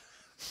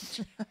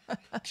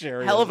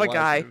Jerry. Hell of a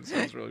guy.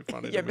 Sounds really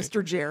funny. Yeah, to me.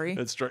 Mr. Jerry.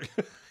 It's true.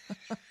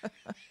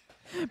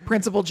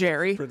 Principal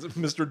Jerry.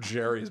 Mr.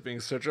 Jerry is being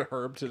such a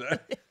herb today.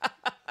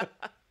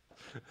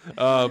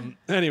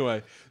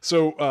 Anyway,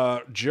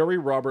 so Jerry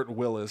Robert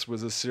Willis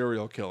was a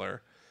serial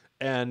killer,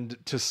 and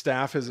to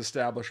staff his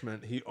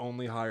establishment, he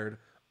only hired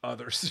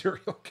other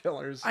serial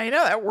killers. I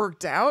know, that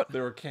worked out.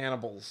 There were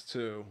cannibals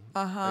too,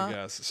 I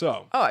guess.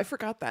 So, Oh, I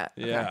forgot that.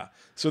 yeah. Okay.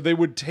 So they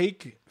would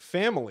take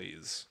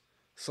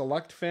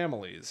select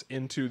families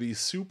into the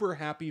super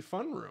happy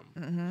fun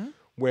room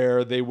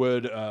where they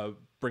would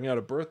bring out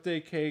a birthday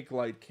cake,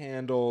 light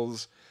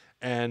candles,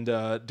 and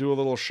do a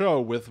little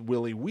show with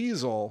Willy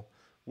Weasel,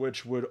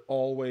 which would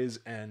always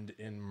end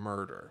in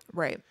murder.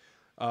 Right.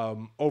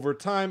 Over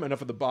time,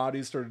 enough of the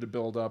bodies started to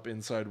build up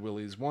inside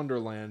Willy's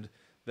Wonderland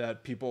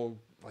that people,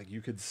 like, you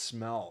could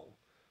smell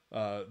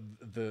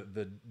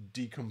the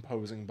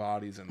decomposing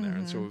bodies in there.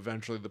 And so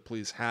eventually the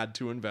police had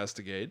to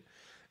investigate,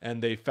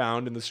 and they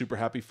found in the super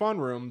happy fun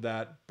room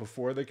that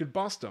before they could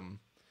bust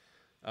him,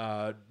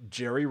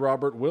 Jerry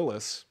Robert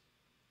Willis,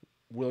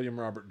 William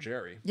Robert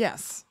Jerry,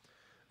 Yes.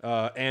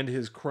 and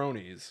his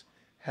cronies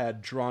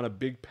had drawn a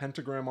big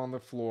pentagram on the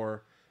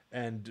floor,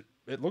 and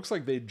it looks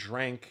like they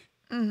drank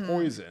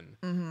poison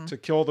to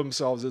kill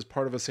themselves as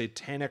part of a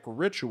satanic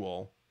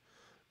ritual,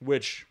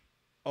 which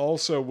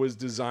also was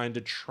designed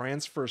to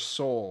transfer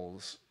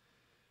souls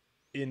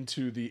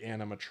into the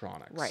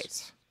animatronics.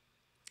 Right.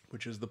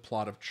 Which is the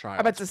plot of Child's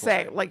I'm about to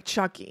Play. say, like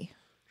Chucky.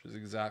 Which is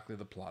exactly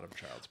the plot of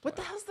Child's Play. What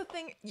the hell's the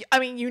thing? I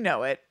mean, you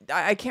know it.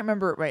 I can't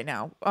remember it right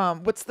now.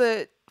 What's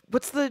the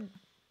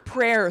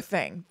prayer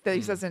thing that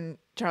he says in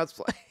Child's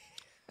Play?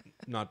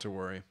 Not to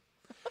worry.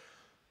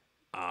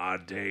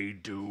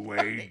 Ade due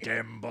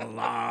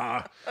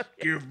dembala,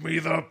 give me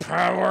the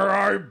power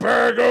I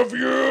beg of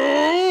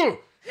you!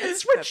 And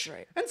switch! That's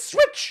right. And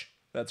switch!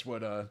 That's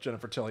what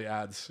Jennifer Tilly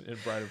adds in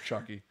Bride of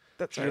Chucky.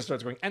 That's she right. just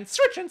starts going, and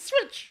switch, and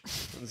switch!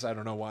 And so I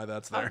don't know why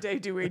that's there.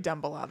 Ade Dewey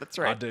Dumbledore. That's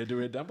right. Ade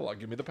due dembala,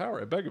 give me the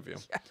power I beg of you.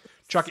 Yes.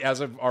 Chucky, as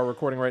of our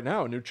recording right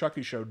now, a new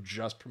Chucky show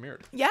just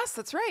premiered. Yes,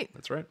 that's right.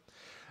 That's right.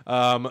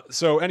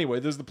 So anyway,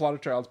 this is the plot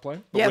of Child's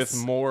Play, but Yes. with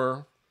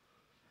more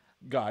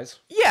guys.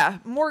 Yeah,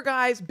 more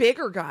guys,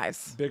 bigger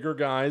guys. Bigger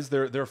guys.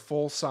 They're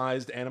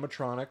full-sized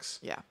animatronics.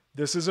 Yeah.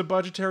 This is a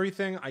budgetary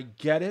thing. I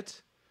get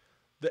it.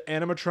 The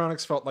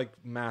animatronics felt like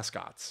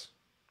mascots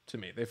to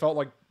me. They felt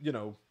like,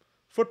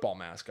 football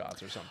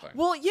mascots or something.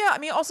 Well, yeah, I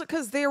mean, also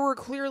because there were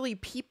clearly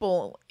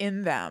people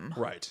in them.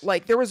 Right.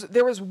 Like there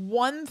was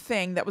one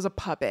thing that was a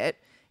puppet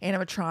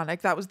animatronic.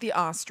 That was the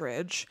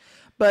ostrich.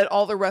 But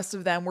all the rest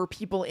of them were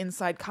people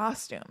inside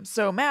costumes.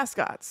 So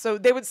mascots. So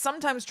they would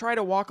sometimes try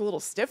to walk a little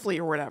stiffly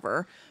or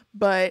whatever.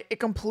 But it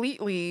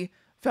completely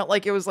felt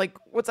like it was like,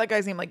 what's that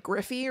guy's name? Like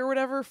Griffey or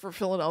whatever for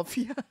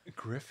Philadelphia?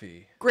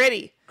 Griffey.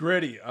 Gritty.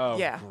 Gritty. Oh,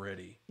 Yeah.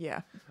 Gritty.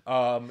 Yeah.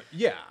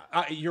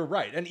 You're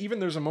right. And even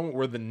there's a moment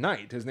where the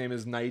knight, his name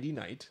is Nighty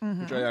Night,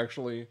 which I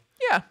actually...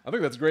 Yeah. I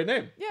think that's a great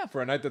name. Yeah.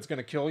 For a knight that's going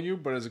to kill you,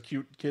 but as a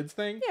cute kid's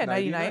thing. Yeah,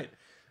 Nighty Nighty Night.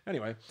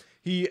 Anyway,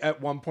 he, at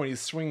one point, he's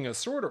swinging a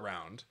sword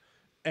around,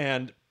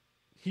 and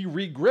he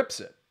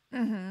regrips it.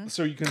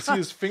 So you can see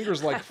his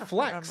fingers like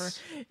flex.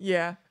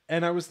 Yeah.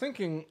 And I was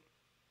thinking,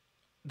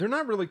 they're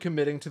not really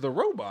committing to the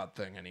robot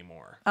thing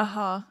anymore.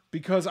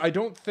 Because I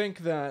don't think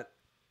that,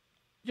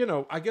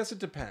 I guess it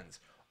depends.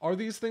 Are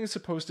these things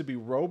supposed to be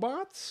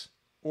robots?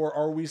 Or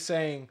are we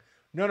saying,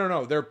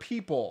 no, they're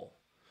people?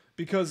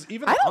 Because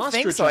even the I don't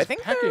ostrich think so. is I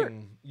think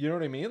pecking. You know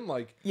what I mean?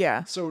 Like,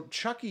 Yeah. So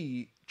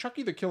Chucky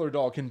the killer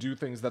doll can do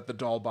things that the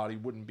doll body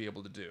wouldn't be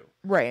able to do.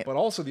 Right. But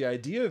also the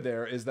idea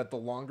there is that the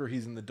longer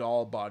he's in the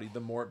doll body,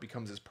 the more it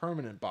becomes his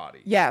permanent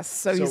body. Yes.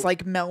 So he's So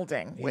like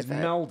melding He's with it.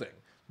 melding.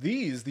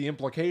 The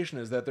implication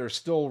is that they're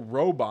still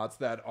robots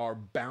that are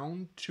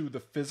bound to the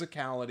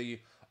physicality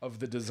of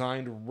the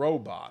designed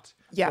robot.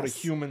 But a Yes.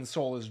 human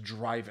soul is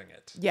driving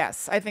it.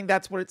 Yes, I think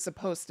that's what it's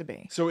supposed to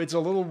be. So it's a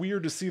little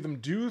weird to see them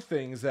do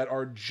things that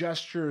are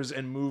gestures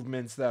and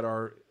movements that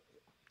are,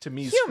 to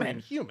me, scream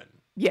human.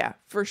 Yeah,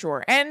 for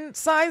sure. And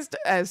sized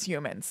as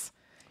humans.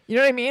 You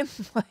know what I mean?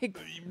 Like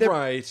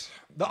Right.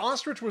 The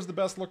ostrich was the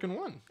best looking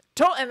one.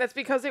 and that's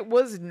because it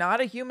was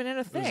not a human in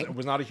a thing. It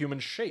was not a human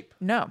shape.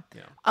 No.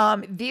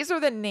 Yeah. These are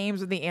the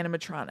names of the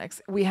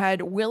animatronics. We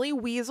had Willy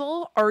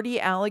Weasel, Artie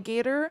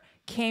Alligator,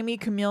 Cammy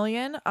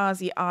Chameleon,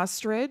 Ozzy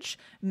Ostrich,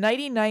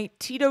 Nighty Night,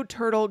 Tito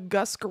Turtle,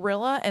 Gus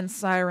Gorilla, and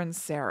Siren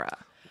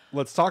Sarah.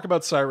 Let's talk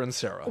about Siren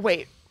Sarah.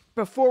 Wait,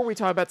 before we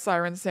talk about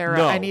Siren Sarah,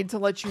 No. I need to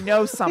let you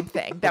know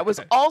something that was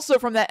also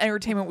from that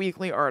Entertainment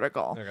Weekly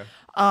article. Okay.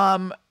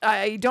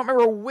 I don't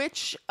remember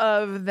which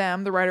of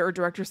them, the writer or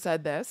director,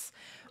 said this,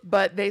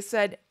 but they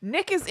said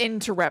Nick is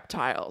into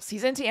reptiles.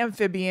 He's into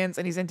amphibians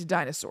and he's into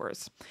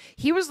dinosaurs.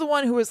 He was the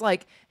one who was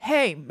like,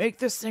 hey, make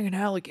this thing an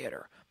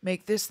alligator.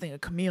 Make this thing a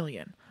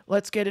chameleon.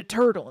 Let's get a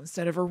turtle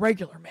instead of a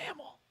regular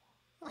mammal.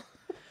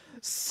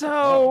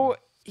 So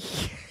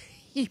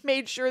he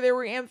made sure there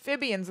were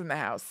amphibians in the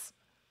house.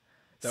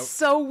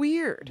 So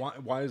weird.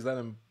 Why is that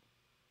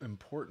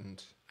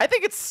important? I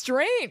think it's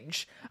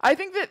strange. I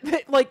think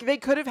that like they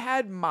could have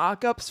had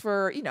mock-ups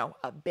for,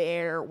 a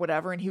bear,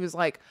 whatever, and he was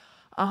like,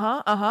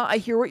 I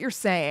hear what you're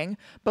saying,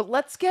 but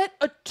let's get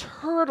a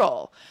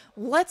turtle.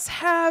 Let's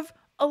have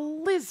a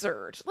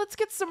lizard. Let's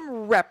get some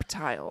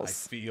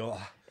reptiles. I feel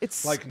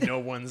It's like no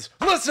one's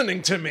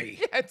listening to me.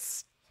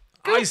 It's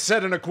I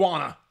said an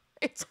iguana.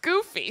 it's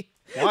goofy.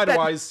 Why do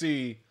I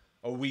see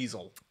a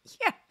weasel?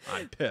 Yeah.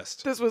 I'm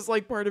pissed. This was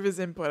like part of his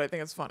input. I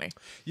think it's funny.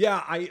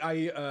 Yeah,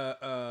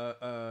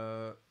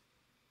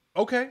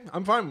 okay,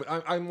 I'm fine.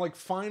 I'm like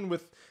fine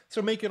with.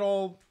 So make it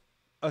all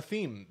a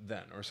theme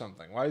then, or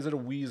something. Why is it a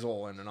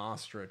weasel and an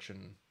ostrich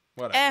and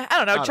whatever? I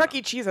don't know. Chuck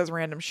E. Cheese has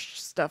random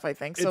stuff, I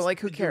think. So like,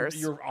 who cares?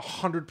 You're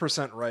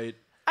 100% right.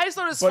 I just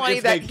thought it was But funny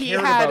if they that he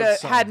cared had about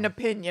had an something-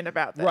 opinion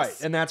about this.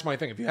 Right, and that's my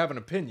thing. If you have an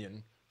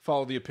opinion,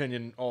 follow the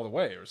opinion all the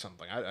way, or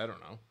something. I don't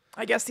know.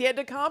 I guess he had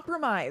to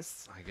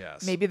compromise. I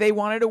guess Maybe they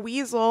wanted a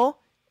weasel.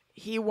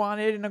 He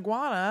wanted an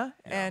iguana,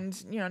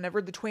 and never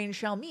the twain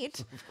shall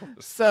meet.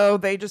 So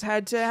they just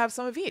had to have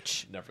some of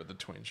each. never the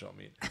twain shall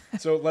meet.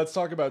 So let's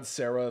talk about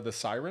Sarah the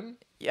Siren.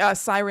 Yeah,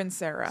 Siren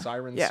Sarah.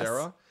 Siren Yes.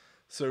 Sarah.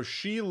 So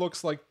she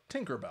looks like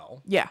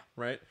Tinkerbell, Yeah.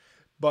 right?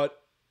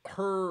 But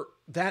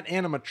that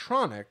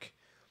animatronic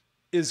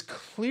is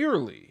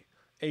clearly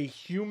a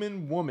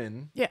human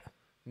woman, Yeah.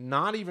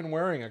 not even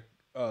wearing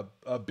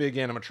a big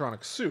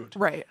animatronic suit.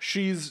 Right.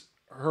 She's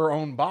her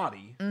own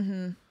body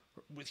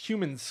with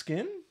human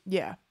skin.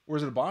 Yeah. Or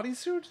is it a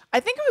bodysuit? I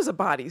think it was a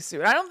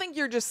bodysuit. I don't think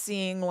you're just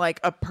seeing like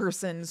a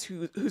person's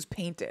who's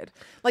painted.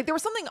 Like there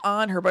was something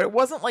on her, but it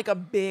wasn't like a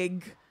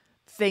big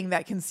thing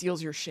that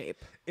conceals your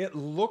shape. It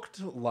looked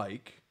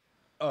like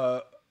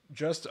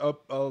just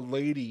a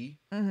lady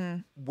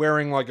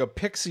wearing like a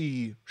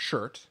pixie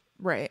shirt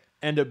Right.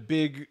 and a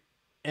big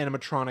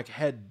animatronic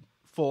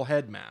full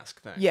head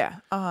mask thing. Yeah.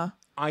 Uh-huh.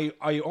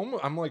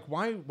 I'm like,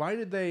 why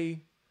did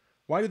they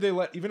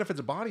let, even if it's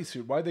a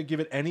bodysuit, why did they give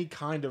it any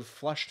kind of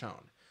flesh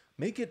tone?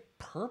 Make it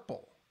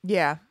purple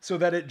Yeah. so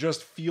that it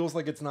just feels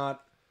like it's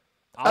not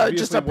Just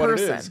obviously a what it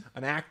person. is.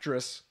 An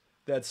actress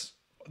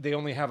they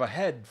only have a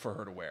head for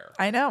her to wear.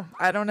 I know.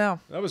 I don't know.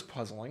 That was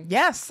puzzling.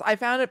 Yes, I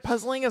found it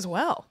puzzling as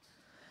well.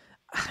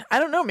 I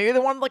don't know. Maybe they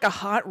wanted like a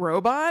hot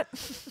robot.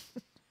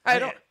 I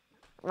don't.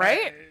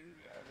 Right?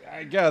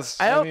 I guess.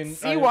 I don't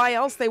see why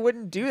else they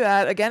wouldn't do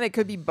that. Again, it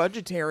could be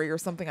budgetary or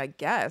something, I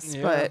guess.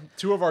 Yeah. But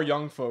two of our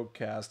young folk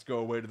cast go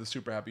away to the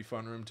Super Happy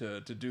Fun Room to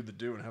do the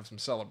do and have some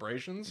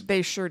celebrations.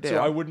 they sure do. So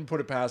I wouldn't put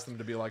it past them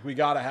to be like, we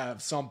got to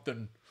have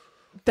something.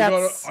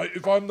 That's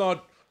If I'm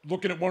not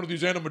looking at one of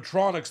these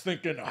animatronics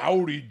thinking,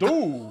 howdy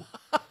do,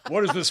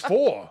 what is this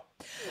for?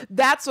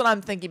 that's what I'm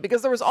thinking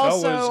because there was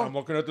Fellas, also I'm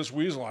looking at this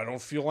weasel. I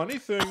don't feel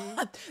anything.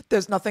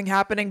 there's nothing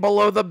happening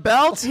below the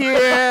belt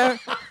here.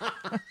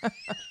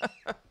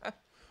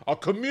 A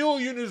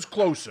chameleon is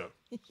closer.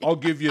 I'll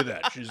give you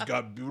that. She's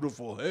got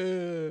beautiful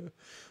hair.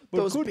 But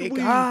Those could big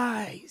we-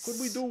 eyes. Could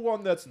we do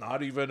one that's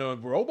not even a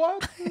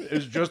robot?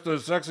 Is just a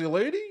sexy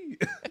lady?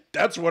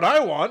 That's what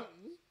I want.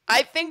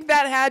 I think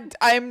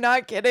I'm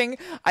not kidding.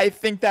 I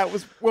think that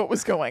was what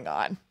was going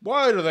on.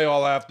 Why do they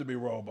all have to be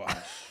robots?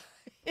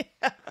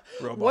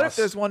 Robots. What if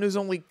there's one who's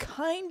only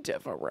kind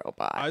of a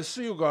robot? I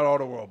see you got all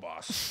the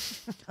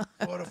robots.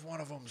 What if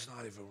one of them's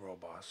not even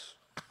robots?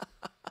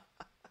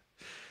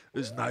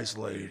 This nice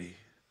lady.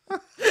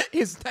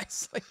 His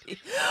nice lady.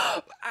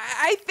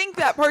 I think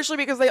that partially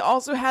because they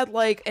also had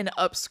like an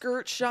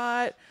upskirt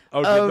shot.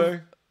 Oh, of, did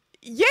they?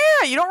 Yeah,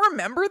 you don't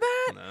remember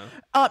that?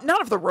 No.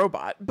 Not of the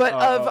robot, but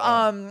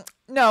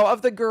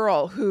of the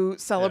girl who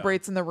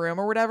celebrates in the room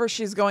or whatever.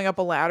 She's going up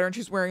a ladder and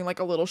she's wearing like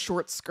a little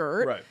short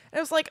skirt. Right. And it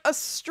was like a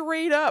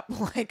straight up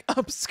like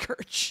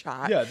upskirt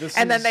shot. Yeah,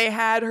 then is- they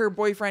had her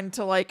boyfriend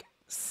to like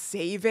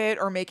save it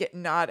or make it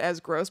not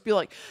as gross. Be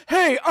like,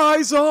 hey,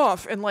 eyes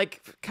off, and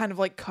like kind of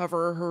like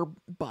cover her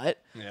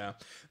butt. Yeah,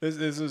 this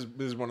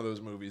is one of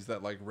those movies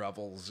that like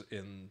revels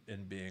in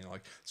being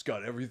like it's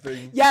got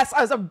everything. Yes,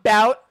 I was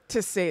about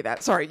to say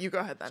that. Sorry, you go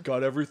ahead then.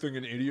 Got everything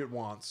an idiot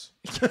wants.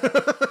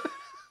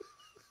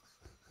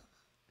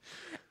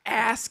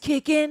 Ass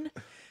kicking,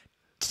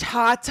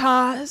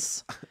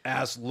 tatas,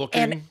 Ass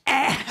looking. and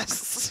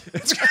ass.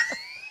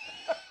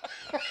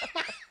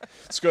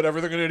 It's got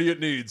everything an idiot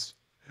needs.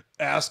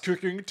 Ass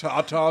kicking,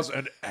 tatas,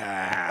 and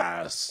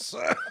ass.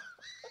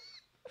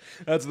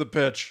 That's the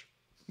pitch.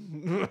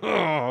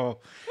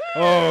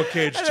 Oh,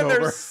 Cage And then they're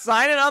Tober.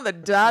 signing on the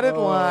dotted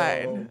Oh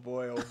line.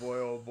 boy, oh boy,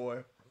 oh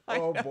boy.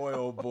 Oh boy,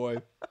 oh boy.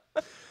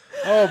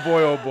 Oh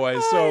boy, oh boy.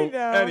 So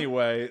know.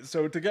 anyway,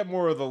 so to get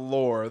more of the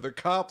lore, the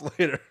cop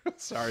later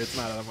sorry, it's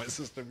not out of my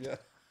system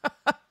yet.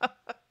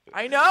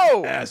 I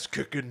know. Ass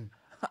kicking,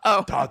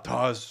 Oh,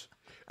 tatas,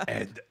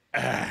 and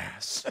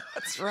ass.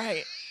 that's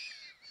right.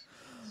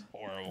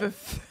 Horrible.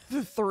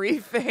 The three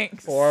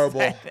things. Horrible.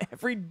 that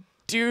every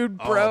dude,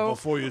 bro.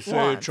 Before you say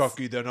wants. it,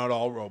 Chucky, they're not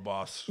all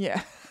robots.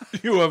 Yeah.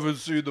 You haven't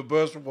seen the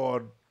best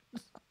one.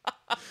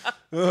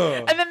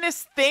 Ugh. And then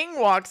this thing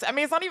walks. I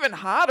mean, it's not even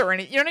hot or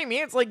anything. You know what I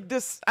mean? It's like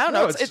this. I don't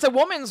No, know. It's a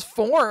woman's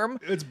form.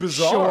 It's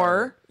bizarre.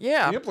 Sure.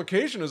 Yeah. The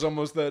implication is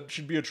almost that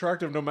she'd be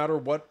attractive no matter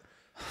what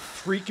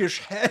freakish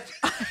head.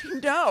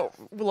 No.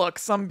 Look,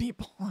 some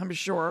people, I'm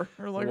sure,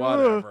 are like, "Ugh."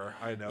 Whatever.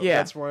 I know. Yeah.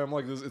 That's why I'm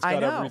like this. It's I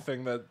got know.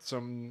 everything that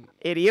some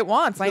Idiot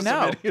wants. I some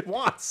know. idiot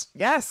wants.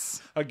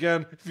 Yes.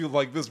 Again, if you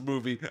like this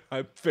movie,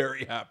 I'm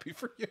very happy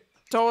for you.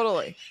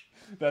 Totally.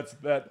 That's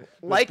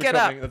Like it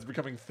up. That's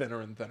becoming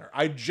thinner and thinner.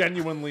 I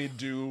genuinely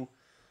do.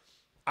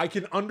 I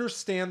can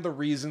understand the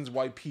reasons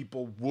why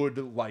people would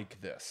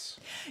like this.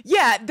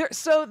 Yeah,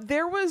 so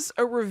there was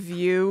a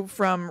review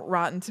from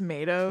Rotten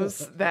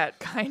Tomatoes that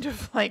kind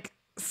of like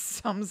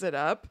sums it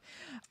up.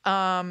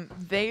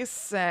 They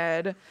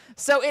said,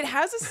 so it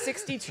has a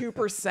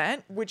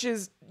 62%, which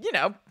is,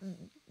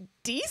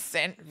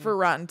 decent for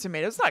Rotten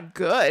Tomatoes. It's not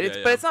good,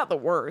 Yeah. but it's not the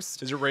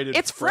worst. Is it rated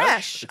It's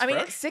fresh. It's I mean,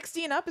 fresh?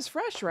 60 and up is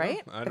fresh,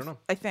 right? I don't know.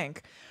 I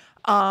think.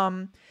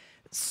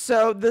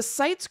 So the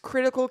site's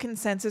critical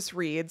consensus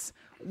reads,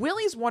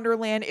 Willy's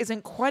Wonderland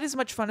isn't quite as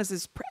much fun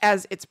as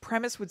its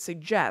premise would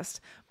suggest,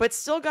 but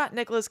still got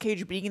Nicolas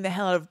Cage beating the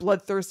hell out of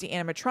bloodthirsty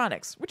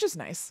animatronics, which is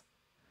nice.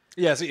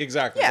 Yeah, see,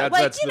 exactly. Yeah,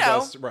 That's the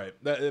best, right?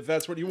 If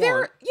that's what you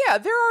want.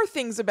 There are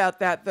things about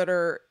that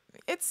are,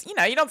 it's, you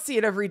don't see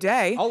it every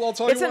day. I'll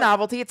tell you it's a what.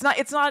 novelty. It's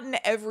not an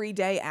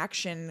everyday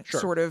action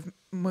sort of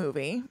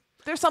movie.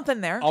 There's something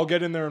there. I'll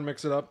get in there and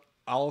mix it up.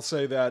 I'll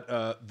say that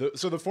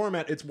the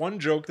format, it's one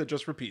joke that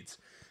just repeats.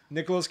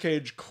 Nicolas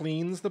Cage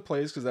cleans the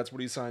place because that's what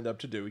he signed up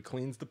to do. He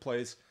cleans the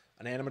place.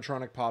 An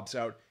animatronic pops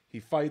out. He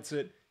fights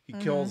it. He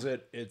kills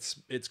it.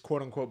 It's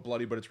quote unquote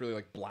bloody, but it's really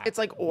like black. It's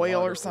like oil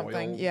blood or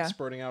something. Yeah.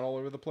 spurting out all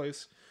over the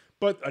place.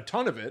 But a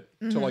ton of it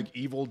to like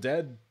Evil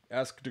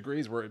Dead-esque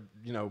degrees, where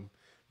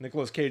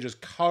Nicolas Cage is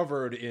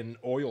covered in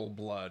oil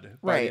blood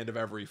by Right. the end of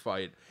every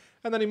fight,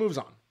 and then he moves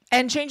on.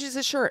 And changes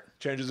his shirt.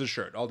 Changes his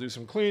shirt. I'll do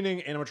some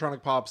cleaning.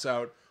 Animatronic pops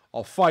out.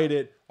 I'll fight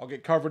it. I'll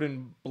get covered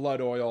in blood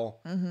oil.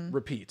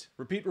 Repeat.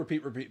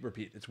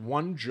 It's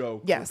one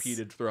joke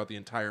repeated throughout the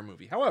entire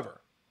movie.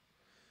 However,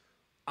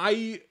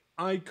 I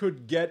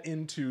could get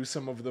into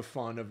some of the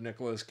fun of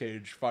Nicolas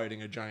Cage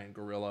fighting a giant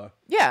gorilla.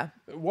 Yeah.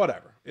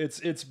 Whatever.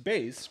 It's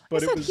base,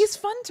 but He's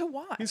fun to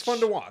watch. He's fun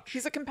to watch.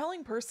 He's a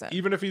compelling person.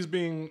 Even if he's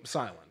being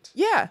silent.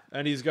 Yeah.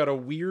 And he's got a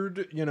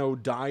weird,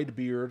 dyed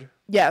beard.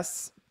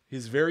 Yes.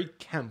 He's very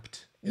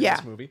kempt in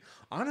this movie.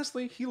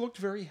 Honestly, he looked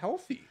very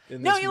healthy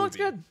in this movie. No, he looked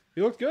good.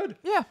 He looked good.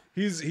 Yeah.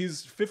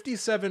 He's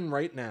 57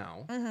 right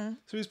now.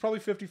 So he's probably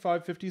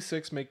 55,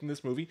 56 making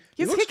this movie.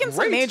 He's looks kicking some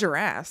great. major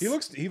ass.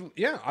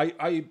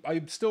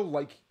 I still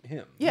like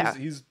him. Yeah.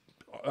 He's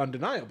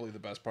undeniably the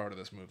best part of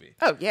this movie.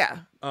 Oh, yeah.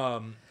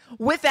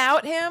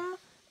 Without him,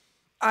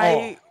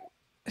 the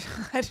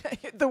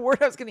word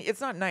I was going to,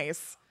 it's not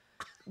nice.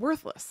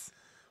 Worthless.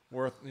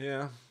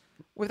 Yeah.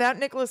 Without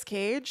Nicolas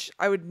Cage,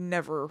 I would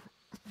never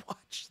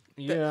watch.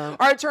 Yeah.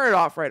 Or I'd turn it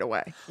off right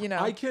away.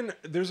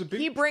 There's a big...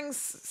 He brings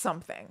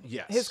something.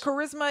 Yes. His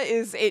charisma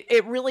is,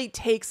 it really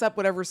takes up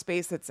whatever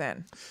space it's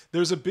in.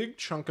 There's a big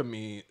chunk of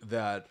me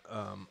that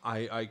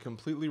I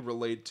completely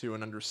relate to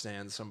and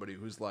understand somebody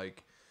who's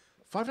like,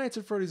 Five Nights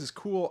at Freddy's is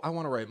cool. I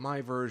want to write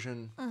my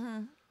version.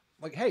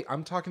 Like, hey,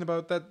 I'm talking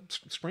about that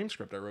Scream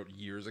script I wrote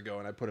years ago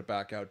and I put it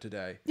back out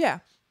today. Yeah.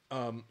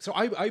 So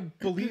I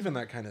believe in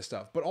that kind of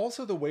stuff, but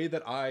also the way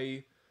that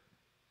I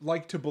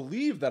like to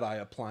believe that I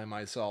apply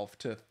myself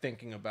to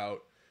thinking about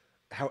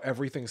how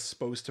everything's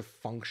supposed to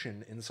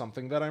function in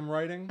something that I'm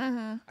writing.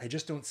 I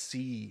just don't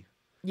see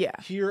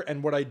here.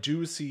 And what I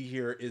do see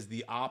here is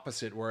the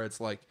opposite, where it's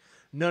like,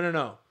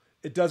 no.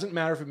 It doesn't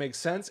matter if it makes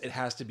sense. It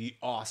has to be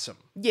awesome.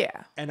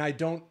 Yeah. And I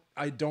don't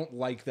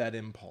like that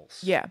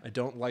impulse. Yeah. I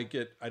don't like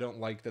it. I don't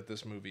like that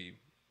this movie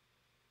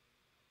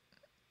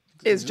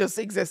is just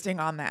existing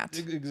on that.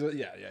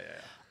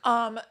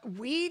 Yeah.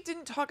 We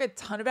didn't talk a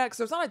ton about it because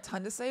there's not a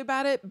ton to say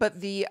about it, but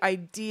the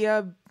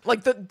idea,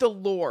 like the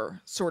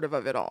lore sort of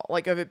it all,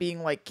 like of it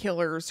being like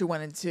killers who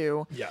went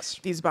into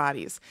these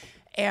bodies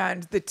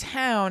and the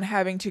town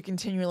having to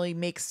continually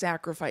make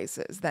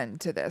sacrifices then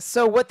to this.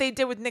 So what they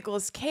did with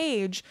Nicolas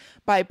Cage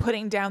by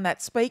putting down that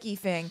spiky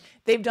thing,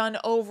 they've done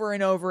over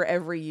and over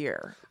every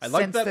year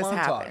since this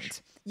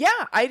happened. Yeah,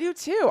 I do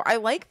too. I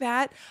like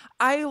that.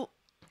 I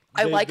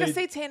like a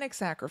satanic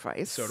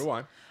sacrifice. So do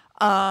I.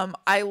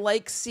 I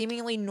like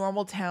seemingly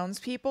normal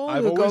townspeople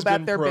I've who go always about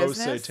been their pro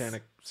business.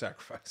 satanic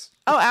sacrifice.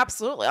 Oh,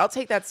 absolutely. I'll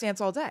take that stance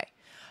all day.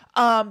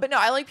 But no,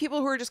 I like people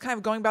who are just kind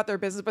of going about their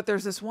business, but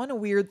there's this one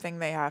weird thing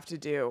they have to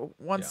do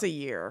once Yeah. a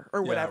year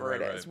or whatever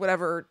right, it is, right.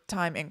 whatever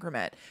time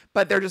increment.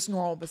 But they're just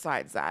normal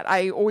besides that.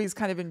 I always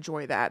kind of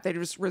enjoy that. They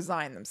just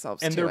resign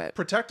themselves And to they're it.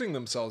 protecting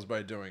themselves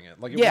by doing it.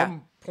 Like at Yeah.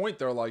 one point,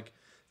 they're like,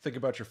 think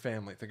about your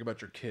family, think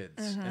about your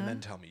kids, and then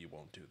tell me you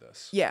won't do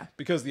this. Yeah.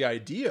 Because the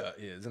idea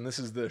is, and this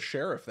is the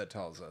sheriff that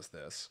tells us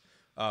this,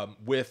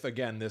 with,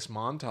 again, this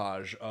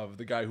montage of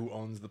the guy who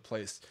owns the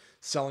place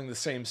selling the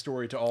same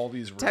story to all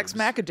these rubes. Tex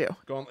McAdoo.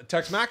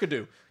 Tex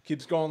McAdoo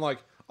keeps going like,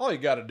 all you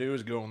got to do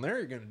is go in there.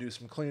 You're going to do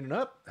some cleaning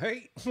up.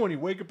 Hey, when you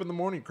wake up in the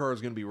morning, your car is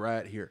going to be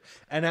right here.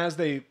 And as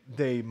they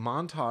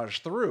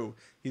montage through,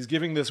 he's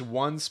giving this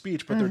one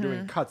speech, but they're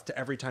doing cuts to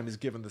every time he's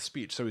given the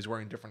speech. So he's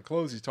wearing different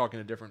clothes. He's talking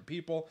to different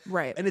people.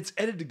 Right. And it's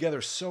edited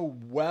together so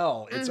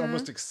well. It's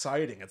almost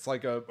exciting. It's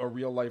like a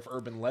real life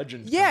urban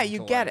legend. Yeah, coming you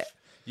to get life. it.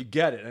 You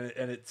get it.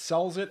 And it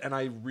sells it. And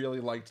I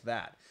really liked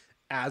that,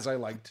 as I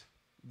liked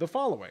the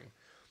following.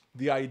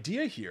 The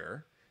idea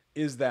here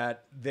is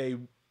that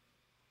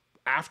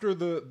after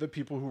the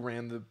people who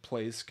ran the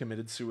place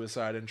committed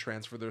suicide and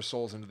transferred their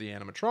souls into the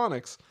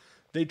animatronics,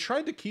 they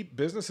tried to keep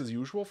business as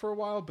usual for a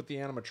while, but the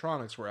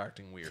animatronics were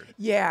acting weird.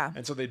 Yeah.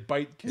 And so they'd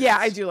bite kids. Yeah,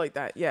 I do like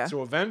that. Yeah.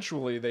 So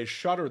eventually they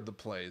shuttered the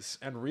place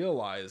and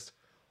realized,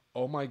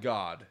 oh my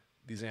God,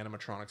 these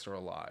animatronics are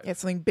alive. Yeah,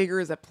 something bigger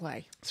is at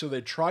play. So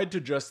they tried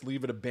to just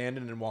leave it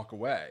abandoned and walk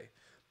away,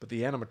 but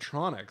the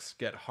animatronics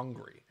get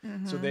hungry.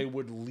 So they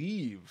would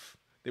leave.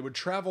 They would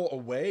travel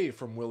away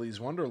from Willy's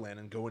Wonderland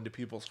and go into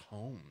people's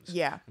homes.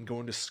 Yeah. And go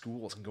into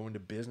schools and go into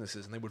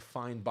businesses, and they would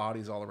find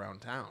bodies all around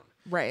town.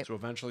 Right. So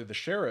eventually the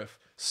sheriff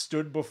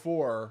stood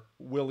before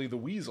Willy the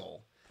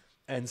Weasel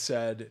and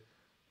said,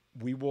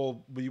 we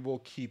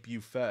will keep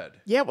you fed.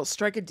 Yeah, we'll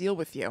strike a deal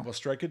with you. We'll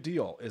strike a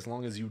deal as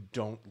long as you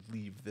don't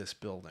leave this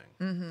building.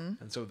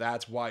 And so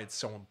that's why it's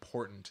so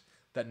important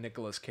that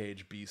Nicolas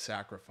Cage be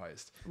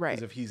sacrificed. Right.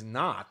 Because if he's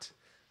not,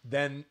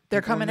 then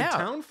They're people in coming the out.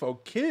 town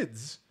folk,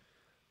 kids,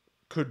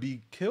 could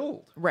be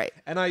killed. Right.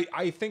 And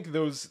I think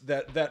those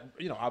that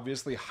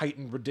obviously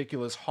heightened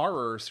ridiculous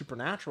horror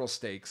supernatural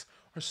stakes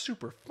are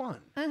super fun.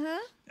 And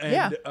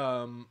Yeah.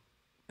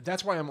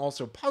 that's why I'm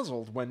also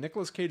puzzled when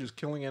Nicolas Cage is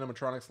killing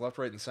animatronics left,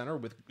 right, and center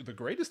with the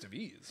greatest of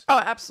ease. Oh,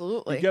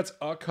 absolutely. He gets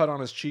a cut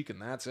on his cheek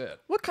and that's it.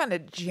 What kind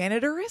of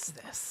janitor is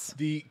this?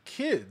 The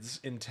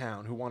kids in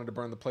town who wanted to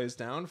burn the place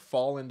down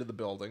fall into the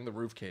building. The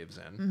roof caves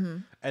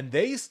in, and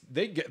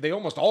they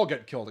almost all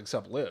get killed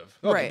except Liv.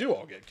 Oh, Right. They do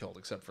all get killed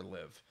except for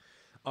Liv.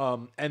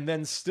 And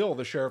then still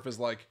the sheriff is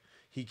like,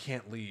 he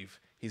can't leave.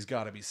 He's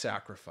got to be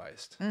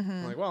sacrificed.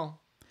 I'm like, well,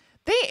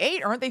 They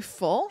ate, aren't they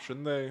full?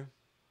 shouldn't they?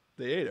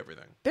 They ate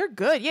everything. They're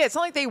good. Yeah, it's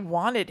not like they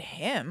wanted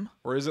him.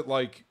 Or is it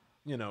like,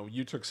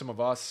 you took some of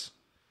us,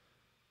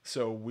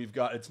 so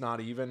it's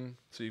not even,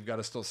 so you've got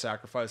to still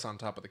sacrifice on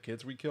top of the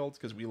kids we killed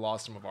because we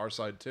lost some of our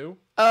side too?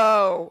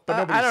 Oh, But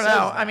nobody I don't says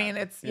know. that, I mean,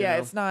 it's you know?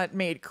 it's not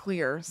made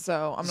clear,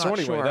 so I'm So not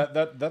anyway,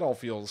 sure. that all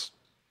feels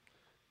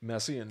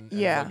messy and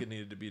Yeah. like it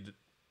needed to be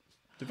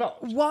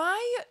developed.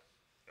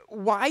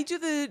 Why do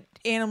the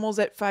animals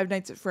at Five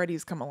Nights at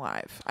Freddy's come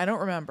alive? I don't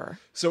remember.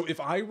 So if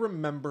I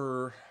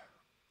remember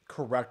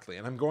correctly,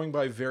 and I'm going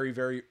by very,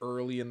 very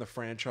early in the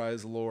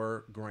franchise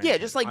lore, granted, Yeah,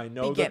 just like I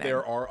know that beginning.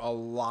 there are a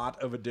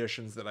lot of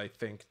additions that I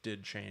think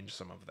did change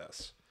some of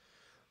this.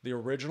 The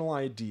original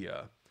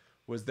idea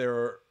was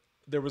there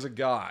was a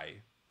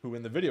guy who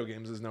in the video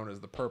games is known as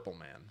the Purple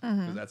Man,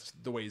 because that's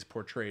the way he's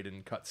portrayed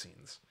in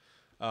cutscenes.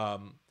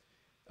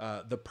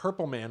 The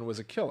Purple Man was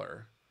a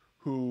killer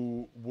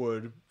who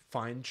would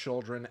find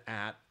children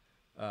at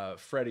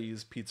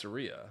Freddy's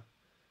pizzeria,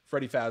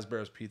 Freddy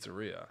Fazbear's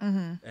pizzeria,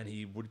 and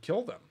he would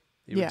kill them.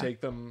 He would Yeah.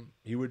 take them.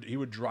 He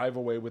would drive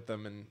away with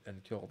them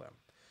and kill them.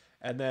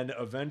 And then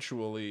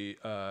eventually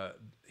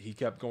he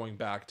kept going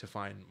back to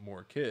find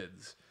more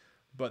kids.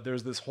 But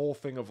there's this whole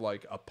thing of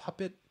like a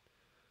puppet,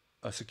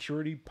 a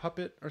security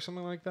puppet or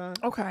something like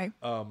that. Okay.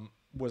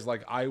 Was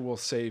like, I will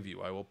save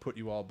you. I will put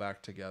you all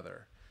back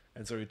together.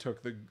 And so he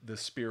took the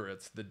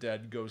spirits, the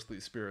dead ghostly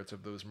spirits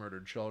of those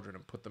murdered children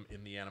and put them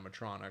in the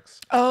animatronics.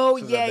 Oh,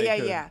 so that yeah, they yeah,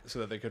 could- yeah. So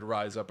that they could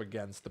rise up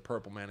against the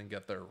Purple Man and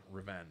get their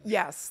revenge.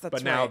 Yes, that's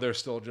But right. now they're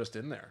still just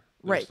in there.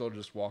 They're Right. still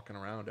just walking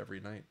around every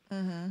night.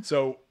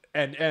 So,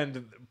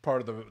 and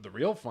part of the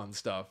real fun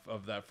stuff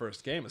of that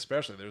first game,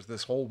 especially, there's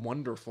this whole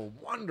wonderful,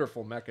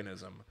 wonderful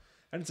mechanism.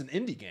 And it's an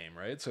indie game,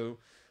 right? So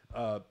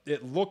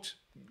it looked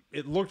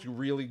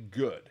really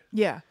good.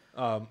 Yeah.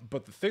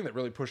 But the thing that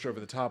really pushed over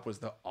the top was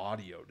the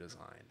audio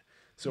design.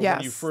 So Yes,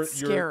 when you first,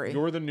 scary.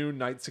 you're the new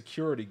night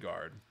security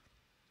guard,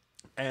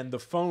 and the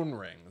phone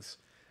rings,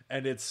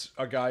 and it's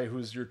a guy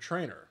who's your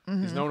trainer.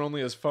 He's known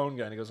only as phone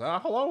guy, and he goes,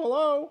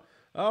 hello,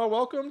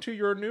 welcome to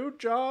your new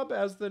job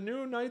as the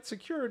new night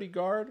security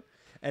guard.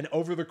 And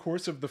over the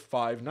course of the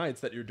 5 nights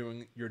that you're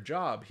doing your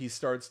job, he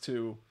starts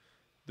to,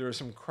 there are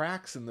some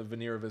cracks in the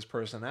veneer of his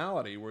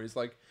personality where he's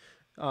like,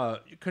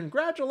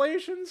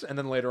 congratulations, and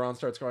then later on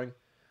starts going,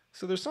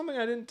 so there's something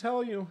I didn't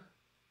tell you.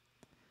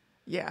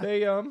 Yeah.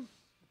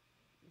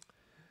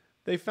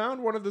 They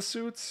found one of the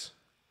suits.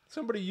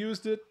 Somebody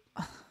used it.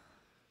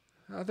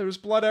 there's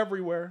blood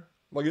everywhere.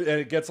 Like, and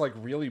it gets like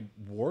really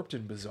warped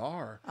and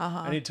bizarre.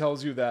 And he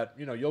tells you that,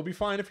 you'll be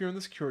fine if you're in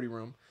the security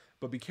room,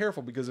 but be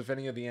careful because if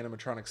any of the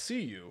animatronics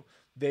see you,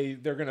 they're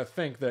going to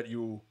think that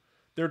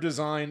they're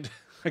designed.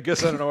 I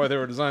guess I don't know why they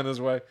were designed this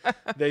way.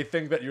 They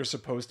think that you're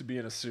supposed to be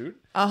in a suit.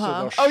 So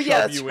they'll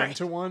shove you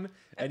into one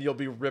and you'll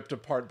be ripped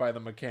apart by the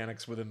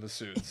mechanics within the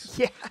suits.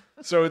 Yeah.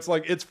 So it's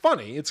like, it's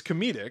funny. It's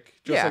comedic.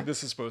 Just like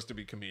this is supposed to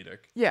be comedic.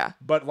 Yeah.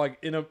 But like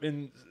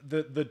in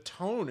the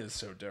tone is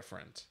so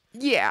different.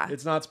 Yeah.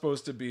 It's not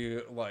supposed to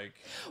be like,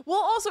 well,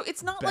 also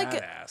it's not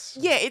badass.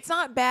 it's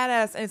not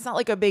badass and it's not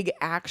like a big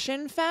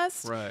action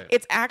fest. Right.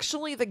 It's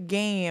actually the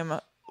game.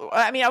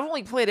 I mean, I've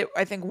only played it,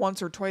 I think,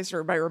 once or twice,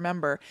 or if I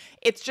remember.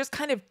 It's just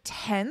kind of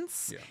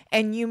tense,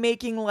 and you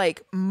making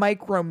like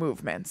micro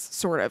movements,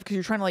 sort of, because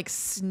you're trying to like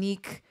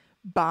sneak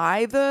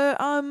by the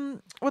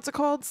what's it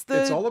called?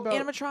 It's all about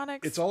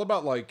animatronics. It's all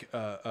about like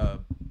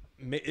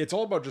it's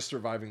all about just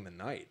surviving the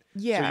night.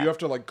 Yeah. So you have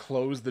to like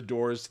close the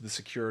doors to the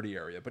security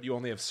area, but you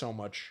only have so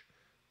much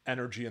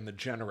energy in the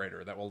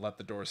generator that will let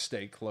the doors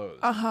stay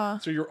closed.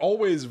 So you're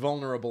always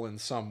vulnerable in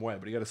some way,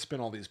 but you got to spin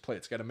all these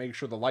plates. You got to make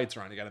sure the lights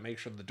are on. You got to make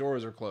sure the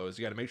doors are closed.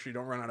 You got to make sure you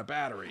don't run out of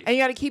battery. And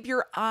you got to keep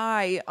your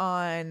eye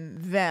on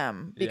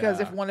them because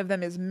Yeah. if one of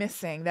them is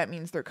missing, that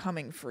means they're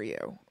coming for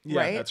you. Yeah,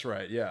 right? that's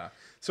right. Yeah.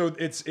 So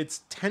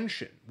it's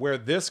tension where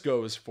this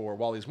goes for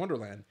Willy's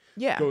Wonderland.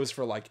 Yeah. Goes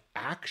for like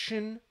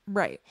action,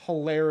 Right.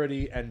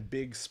 hilarity, and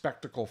big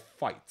spectacle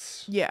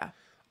fights. Yeah.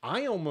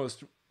 I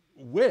almost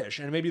wish,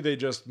 and maybe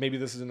this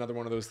is another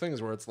one of those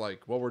things where it's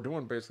like, well, we're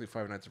doing basically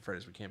Five Nights at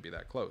Freddy's. We can't be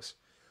that close.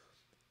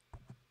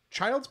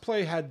 Child's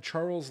Play had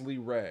Charles Lee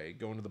Ray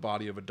go into the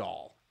body of a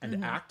doll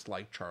and act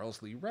like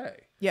Charles Lee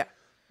Ray. Yeah.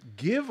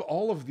 Give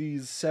all of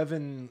these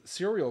 7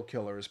 serial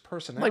killers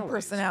personalities. Like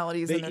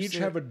personalities They in their each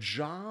suit. have a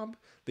job.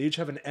 They each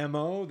have an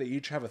MO. They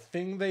each have a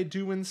thing they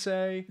do and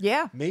say.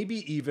 Yeah.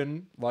 Maybe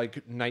even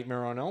like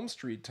Nightmare on Elm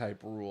Street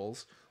type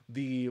rules.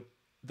 The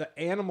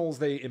animals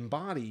they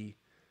embody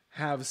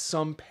have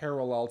some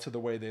parallel to the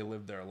way they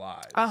live their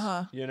lives.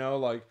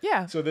 Like,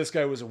 Yeah. So this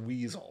guy was a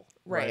weasel,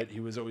 Right. right? He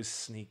was always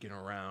sneaking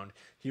around.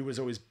 He was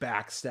always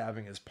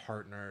backstabbing his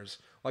partners.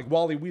 Like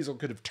Wally Weasel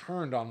could have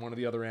turned on one of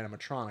the other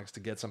animatronics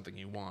to get something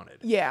he wanted.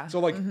 Yeah. So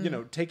like,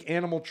 take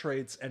animal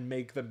traits and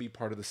make them be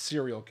part of the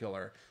serial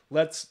killer.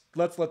 Let's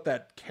let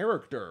that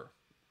character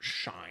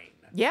shine.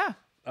 Yeah.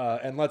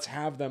 And let's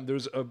have them.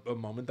 There's a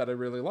moment that I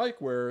really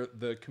like where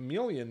the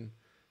chameleon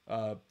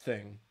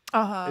thing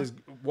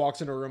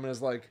walks into a room and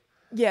is like,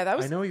 Yeah, that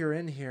was I know you're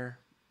in here.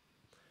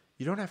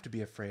 You don't have to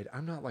be afraid.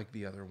 I'm not like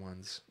the other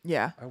ones.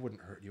 Yeah. I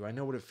wouldn't hurt you. I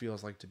know what it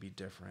feels like to be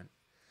different.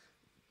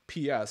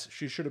 P.S.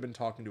 She should have been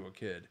talking to a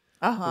kid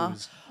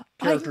whose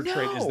character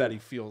trait is know. that he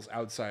feels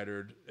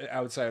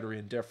outsidery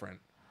and different.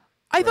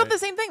 I thought Right. the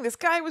same thing. This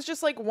guy was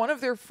just like one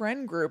of their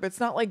friend group. It's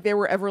not like they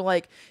were ever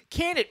like,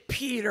 "Can it,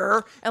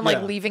 Peter?" and like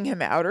Yeah. leaving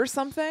him out or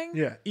something.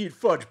 Yeah, eat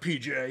fudge,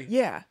 PJ.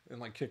 Yeah. And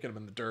like kicking him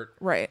in the dirt.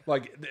 Right.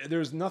 Like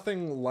there's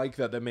nothing like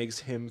that makes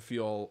him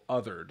feel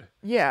othered.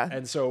 Yeah.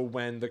 And so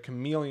when the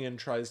chameleon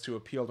tries to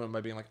appeal to him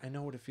by being like, I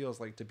know what it feels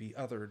like to be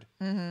othered,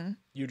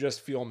 you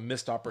just feel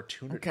missed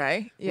opportunity.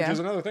 Okay. Yeah. Which is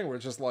another thing where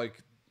it's just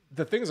like,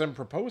 the things I'm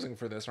proposing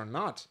for this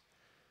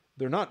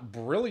they're not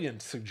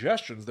brilliant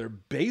suggestions. They're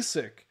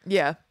basic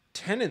Yeah.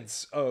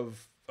 tenets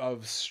of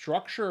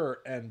structure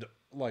and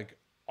like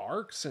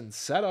arcs and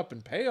setup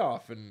and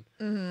payoff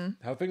and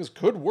how things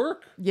could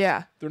work.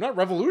 Yeah. They're not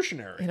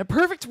revolutionary. In a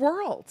perfect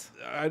world.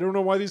 I don't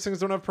know why these things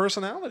don't have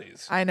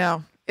personalities. I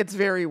know. It's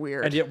very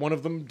weird. And yet one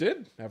of them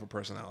did have a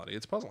personality.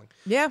 It's puzzling.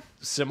 Yeah.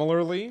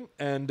 Similarly,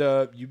 and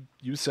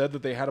you said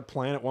that they had a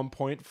plan at one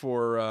point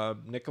for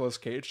Nicolas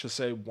Cage to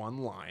say one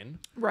line.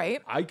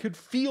 Right. I could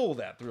feel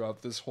that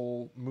throughout this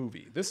whole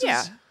movie. This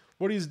Yeah. is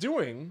what he's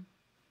doing.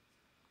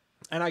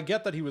 And I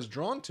get that he was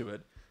drawn to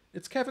it.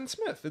 It's Kevin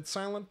Smith. It's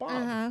Silent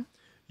Bob.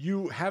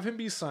 You have him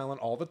be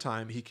silent all the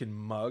time. He can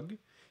mug.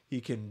 He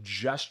can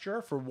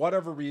gesture. For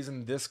whatever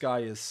reason, this guy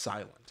is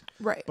silent.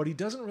 Right. But he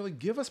doesn't really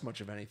give us much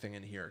of anything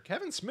in here.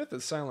 Kevin Smith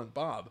is Silent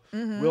Bob.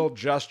 Will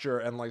gesture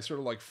and like sort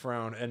of like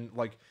frown and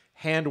like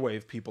hand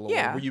wave people away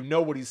Yeah. where you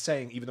know what he's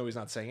saying even though he's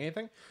not saying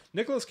anything.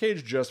 Nicolas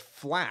Cage just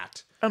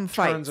flat turns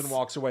Fights. and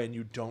walks away and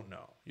you don't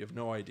know. You have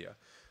no idea.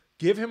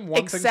 Give him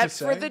one thing to Except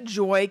say. for the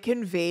joy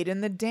conveyed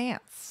in the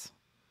dance.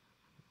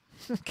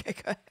 Okay,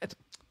 go ahead.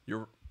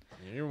 You're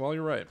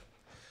right.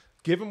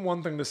 Give him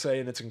one thing to say,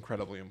 and it's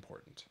incredibly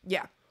important.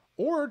 Yeah.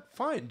 Or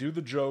fine, do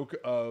the joke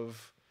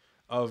of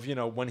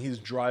when he's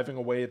driving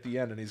away at the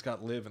end and he's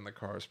got Liv in the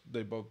cars.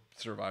 They both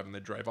survive and they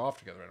drive off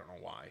together. I don't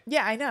know why.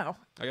 Yeah, I know.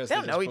 I guess they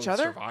don't just know each both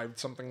other. Survived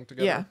something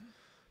together. Yeah.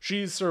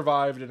 She's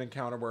survived an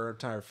encounter where her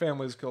entire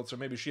family is killed, so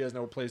maybe she has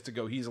no place to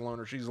go. He's alone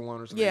or she's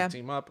alone, or so Yeah. they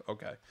team up.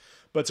 Okay,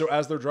 but so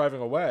as they're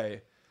driving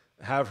away,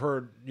 have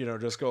her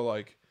just go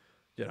like,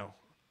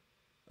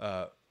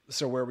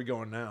 so where are we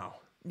going now?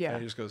 Yeah. And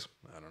he just goes,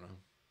 I don't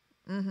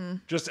know.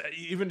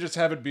 Just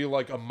have it be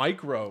like a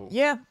micro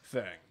Yeah.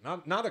 thing,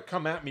 not a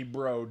come at me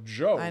bro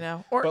joke. I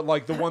know. But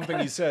like the one thing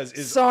he says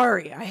is,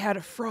 Sorry, I had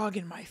a frog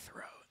in my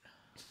throat.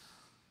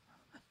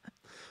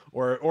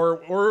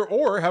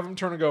 Or have him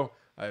turn and go,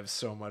 I have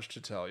so much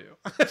to tell you.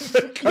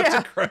 Cut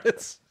to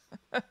credits.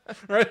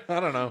 Right? I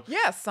don't know.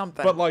 Yeah,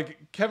 something. But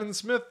like Kevin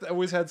Smith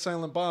always had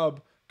Silent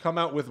Bob come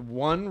out with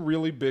one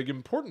really big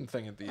important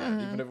thing at the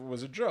end, even if it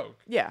was a joke.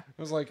 Yeah. It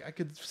was like I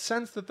could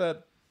sense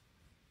that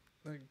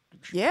like,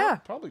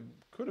 probably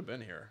could have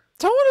been here.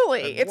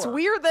 Totally. It's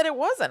weird that it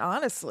wasn't,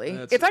 honestly.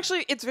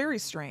 It's very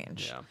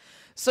strange. Yeah.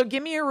 So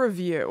give me a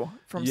review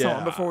from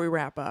someone before we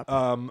wrap up.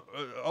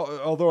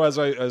 Although as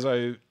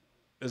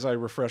I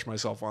refresh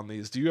myself on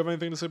these, do you have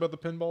anything to say about the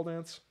pinball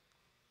dance?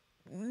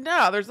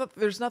 No,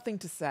 there's nothing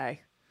to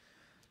say.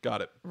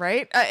 Got it.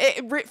 Right?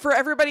 For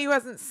everybody who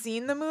hasn't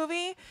seen the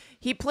movie,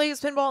 he plays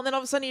pinball and then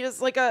all of a sudden he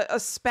does like a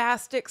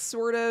spastic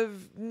sort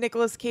of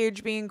Nicolas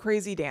Cage being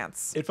crazy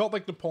dance. It felt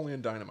like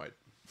Napoleon Dynamite.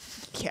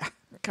 Yeah,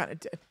 it kind of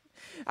did.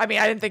 I mean,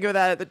 I didn't think of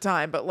that at the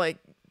time, but like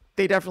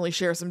they definitely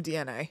share some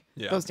DNA,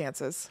 those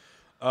dances.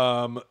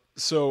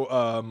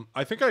 So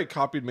I think I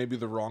copied maybe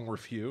the wrong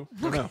review.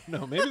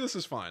 No, maybe this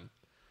is fine.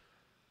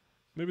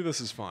 Maybe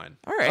this is fine.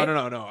 All right.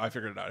 Oh, no, I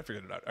figured it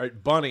out. All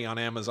right, Bunny on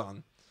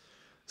Amazon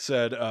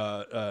said,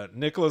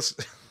 Nicholas,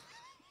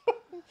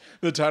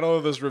 the title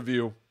of this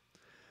review,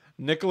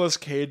 Nicolas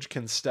Cage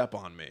can step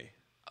on me.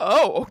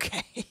 Oh,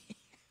 okay.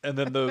 And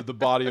then the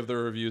body of the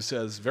review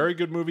says, very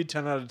good movie,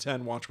 10 out of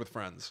 10, watch with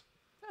friends.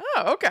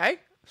 Oh, okay.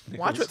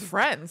 Watch with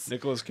friends.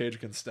 Nicolas Cage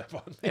can step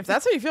on me. If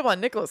that's how you feel about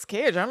Nicolas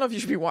Cage, I don't know if you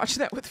should be watching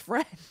that with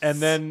friends. And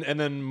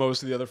then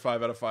most of the other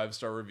 5 out of 5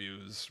 star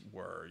reviews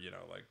were,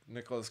 like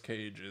Nicolas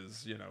Cage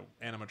is,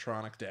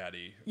 animatronic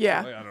daddy. Yeah.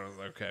 I don't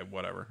know. Okay,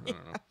 whatever. I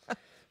don't know.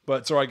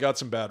 But so I got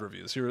some bad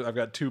reviews. Here I've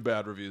got 2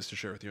 bad reviews to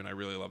share with you, and I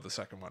really love the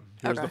second one.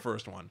 Here's the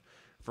first one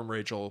from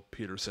Rachel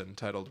Peterson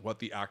titled, What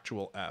the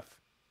Actual F?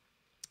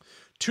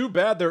 Too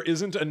bad there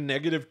isn't a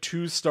negative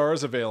 2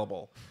 stars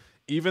available.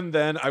 Even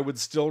then, I would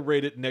still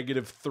rate it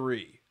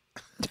 -3.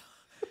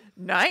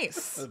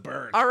 Nice.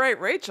 Burn. All right,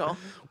 Rachel.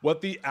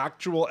 What the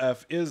actual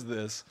F is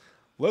this?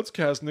 Let's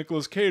cast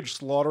Nicolas Cage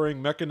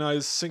slaughtering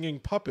mechanized singing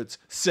puppets.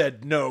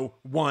 Said no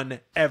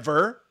one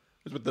ever.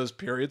 With those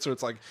periods, so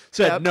it's like,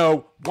 said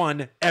no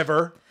one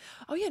ever.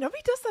 Oh, yeah,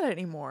 nobody does that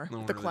anymore. No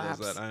one the really claps.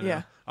 does that. I know.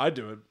 Yeah. I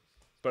do it,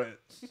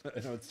 but I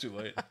know it's too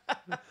late.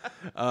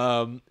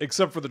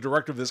 Except for the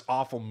director of this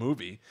awful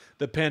movie.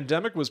 The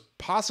pandemic was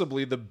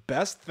possibly the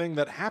best thing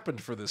that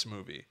happened for this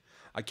movie.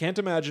 I can't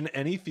imagine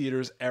any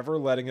theaters ever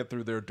letting it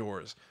through their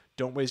doors.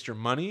 Don't waste your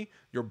money,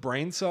 your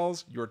brain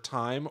cells, your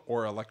time,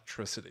 or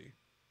electricity.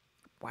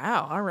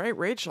 Wow. All right,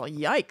 Rachel.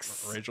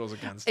 Yikes. Rachel's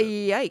against it.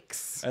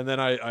 Yikes. And then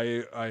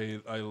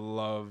I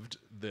loved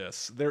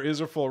this. There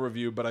is a full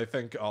review, but I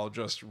think I'll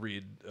just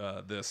read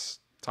this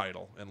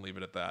title and leave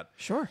it at that.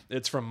 Sure.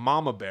 It's from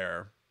Mama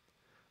Bear.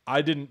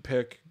 I didn't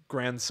pick,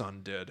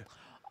 grandson did.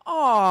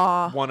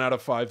 Aw. 1 out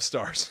of 5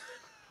 stars.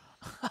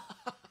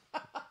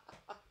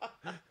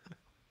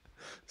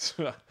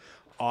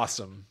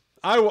 Awesome.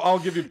 I'll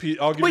give you.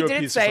 I'll give Wait, you a did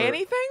it piece say of her.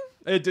 anything?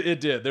 It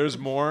did. There's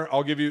more.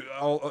 I'll give you.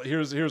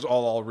 Here's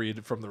all I'll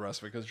read from the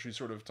rest of it because she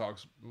sort of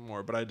talks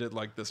more. But I did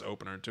like this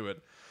opener to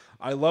it.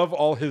 I love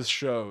all his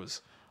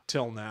shows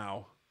till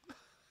now.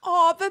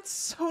 Oh, that's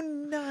so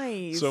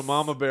nice. So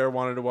Mama Bear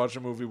wanted to watch a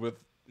movie with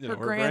her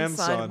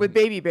grandson with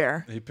Baby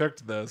Bear. He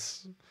picked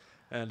this,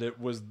 and it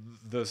was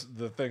the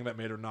thing that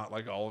made her not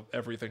like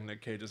everything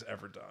Nick Cage has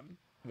ever done.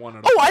 1 out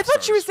of 5 I thought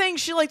stars. she was saying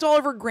she liked all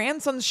of her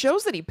grandson's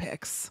shows that he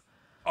picks.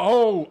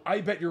 Oh,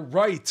 I bet you're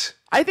right.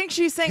 I think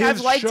she's saying His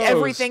I've liked shows.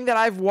 everything that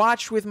I've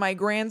watched with my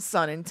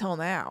grandson until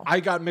now.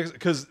 I got mixed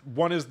because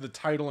one is the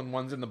title and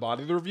one's in the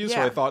body of the review, so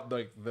Yeah. I thought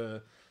like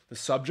the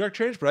subject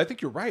changed. But I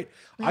think you're right.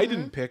 I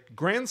didn't pick.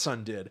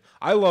 Grandson did.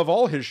 I love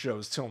all his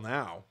shows till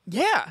now.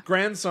 Yeah.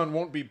 Grandson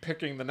won't be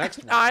picking the next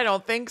one. I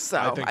don't think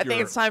so. I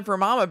think it's time for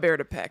Mama Bear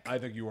to pick. I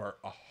think you are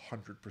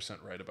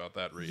 100% right about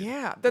that, Reed.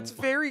 Yeah, that's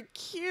very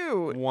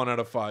cute. 1 out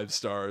of 5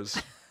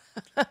 stars.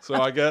 So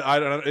I don't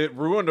know. It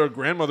ruined her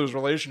grandmother's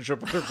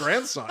relationship with her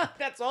grandson.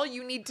 That's all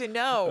you need to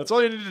know. That's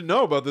all you need to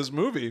know about this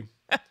movie.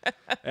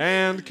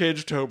 And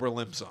Cage-tober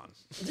limps on.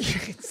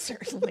 It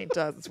certainly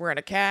does. It's wearing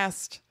a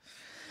cast.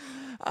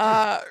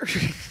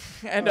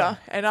 And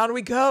on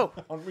we go.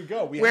 On we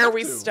go. Where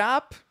we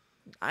stop,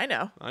 I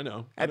know. I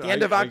know. At the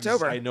end of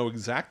October. I know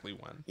exactly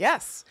when.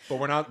 Yes. But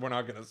we're not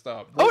going to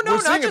stop. Oh, no, we're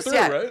not seeing just it through,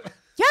 yet. right?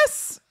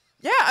 Yes.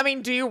 Yeah. I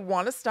mean, do you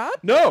want to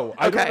stop? No,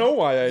 I don't Okay. know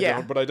why I Yeah.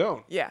 don't, but I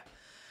don't. Yeah.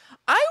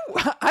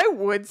 I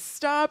would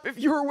stop if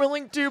you were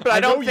willing to, but I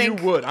know don't think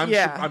you would.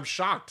 yeah. I'm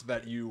shocked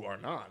that you are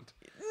not.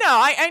 No,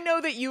 I know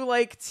that you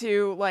like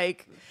to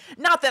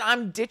not that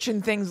I'm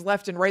ditching things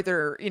left and right that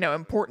are,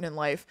 important in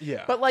life.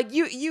 Yeah. But like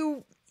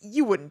you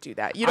wouldn't do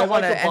that. You don't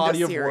want to end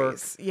a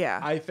series. Yeah.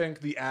 I think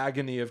the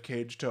agony of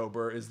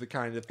Cage-tober is the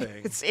kind of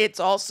thing. It's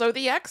also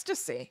the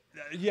ecstasy.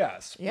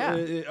 Yes. Yeah.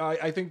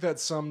 I think that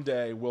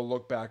someday we'll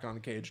look back on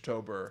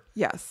Cage-tober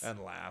Yes. and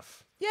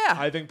laugh. Yeah.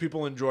 I think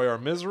people enjoy our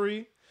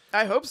misery.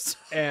 I hope so.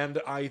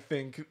 And I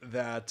think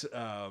that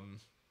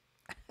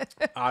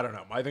I don't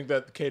know. I think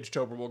that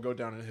Cage-tober will go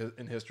down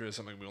in history as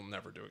something we'll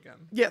never do again.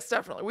 Yes,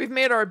 definitely. We've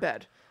made our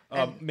bed.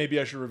 Maybe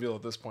I should reveal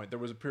at this point. There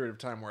was a period of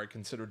time where I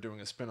considered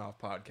doing a spin-off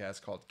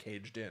podcast called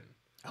Caged In.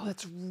 Oh,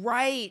 that's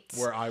right.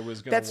 Where I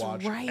was going to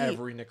watch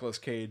every Nicolas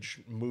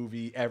Cage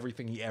movie,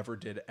 everything he ever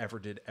did.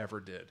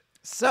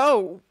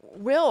 So,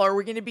 Will, are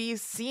we going to be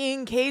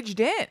seeing Caged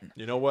In?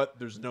 You know what?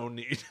 There's no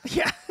need.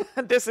 Yeah,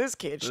 this is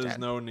Caged In. There's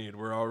no need.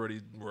 We're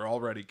already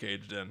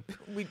caged in.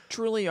 We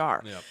truly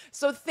are. Yep.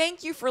 So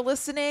thank you for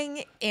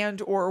listening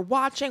and or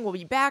watching. We'll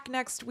be back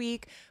next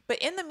week. But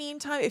in the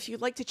meantime, if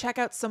you'd like to check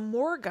out some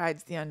more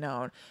Guides to the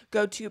Unknown,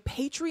 go to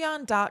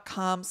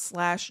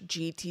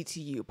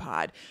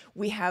patreon.com/GTTUpod.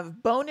 We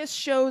have bonus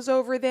shows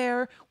over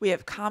there. We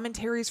have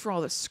commentaries for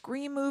all the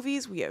Scream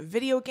movies. We have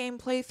video game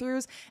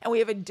playthroughs. And we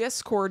have a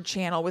Discord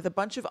channel with a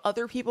bunch of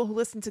other people who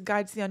listen to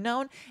Guides to the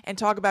Unknown and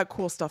talk about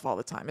cool stuff all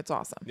the time. It's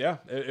awesome. Yeah,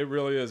 it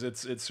really is.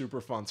 It's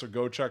super fun. So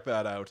go check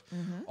that out.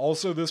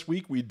 Also this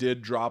week we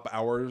did drop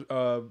our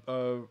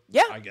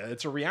I guess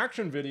it's a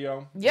reaction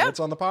video. Yeah. It's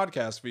on the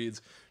podcast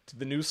feeds to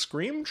the new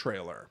Scream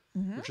trailer,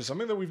 which is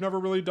something that we've never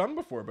really done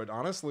before, but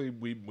honestly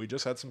we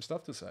just had some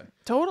stuff to say.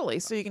 Totally.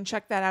 So you can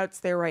check that out. It's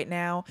there right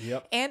now.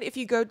 Yep. And if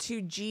you go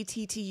to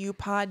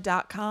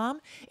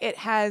gttupod.com, it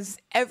has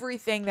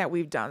everything that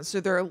we've done. So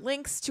there are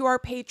links to our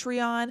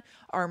Patreon,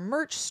 our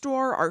merch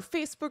store, our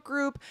Facebook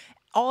group,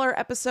 all our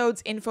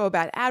episodes, info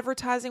about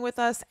advertising with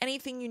us.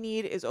 Anything you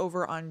need is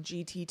over on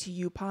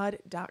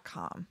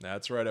gttupod.com.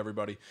 That's right,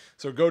 everybody.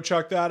 So go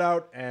check that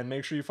out and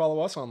make sure you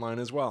follow us online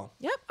as well.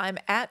 Yep. I'm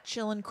at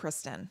Chillin'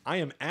 Kristen. I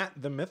am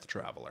at The Myth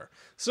Traveler.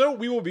 So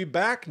we will be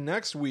back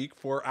next week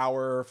for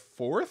our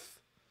 4th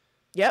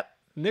Yep.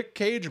 Nick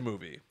Cage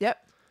movie.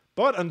 Yep.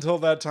 But until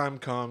that time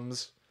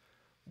comes,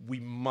 we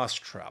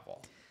must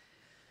travel.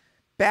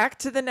 Back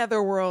to the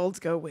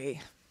netherworld go we.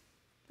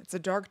 It's a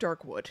dark,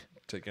 dark wood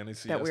Take any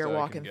siesta that we are I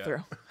walking can get.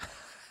 through.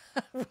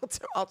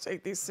 I'll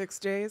take these 6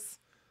 days.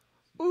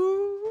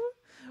 Ooh,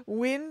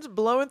 wind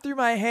blowing through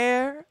my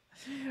hair,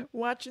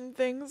 watching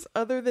things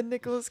other than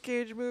Nicolas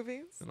Cage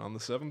movies. And on the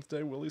 7th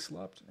day, Willy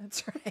slept.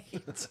 That's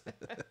right.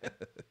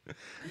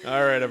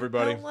 All right,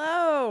 everybody.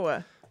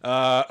 Hello.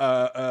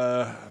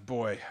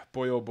 Boy.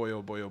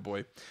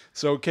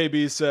 So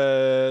KB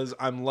says,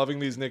 I'm loving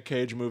these Nick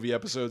Cage movie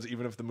episodes,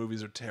 even if the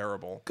movies are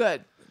terrible.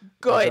 Good.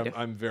 Which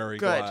I'm very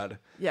Good. glad.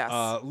 Yes.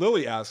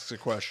 Lily asks a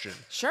question.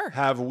 Sure.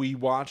 Have we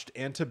watched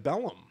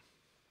Antebellum?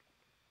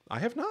 I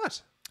have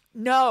not.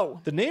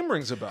 No. The name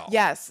rings a bell.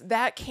 Yes,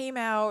 that came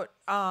out.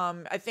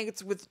 I think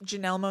it's with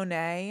Janelle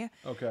Monáe.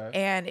 Okay.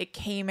 And it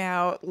came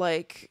out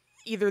like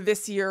either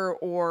this year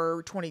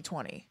or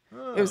 2020.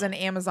 Oh. It was an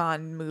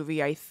Amazon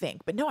movie, I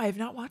think. But no, I have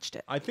not watched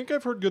it. I think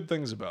I've heard good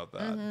things about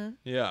that.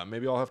 Yeah,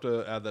 maybe I'll have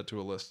to add that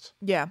to a list.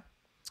 Yeah.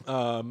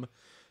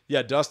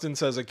 Yeah, Dustin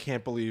says, I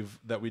can't believe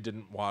that we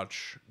didn't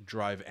watch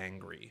Drive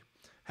Angry.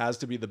 Has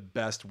to be the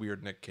best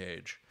weird Nick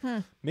Cage.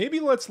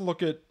 Maybe let's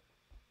look at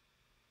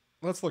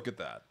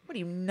that. What are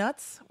you,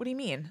 nuts? What do you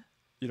mean?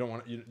 You don't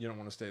want to you don't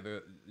want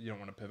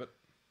to pivot?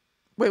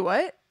 Wait,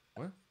 what?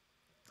 What?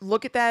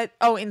 Look at that.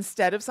 Oh,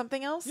 instead of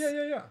something else?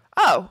 Yeah.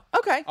 Oh,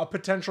 okay. A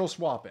potential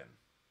swap in.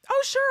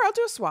 Oh, sure. I'll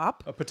do a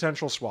swap. A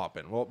potential swap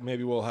in. Well,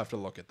 maybe we'll have to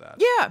look at that.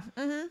 Yeah.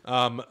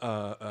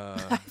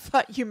 I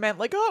thought you meant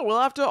like, oh,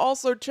 we'll have to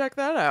also check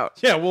that out.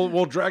 Yeah,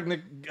 we'll drag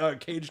Nick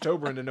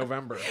Cage-tober into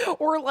November.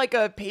 Or like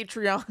a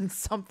Patreon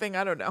something.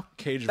 I don't know.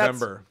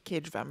 Cage-vember.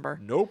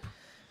 Cage-vember. Nope.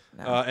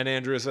 No. And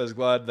Andrea says,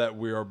 glad that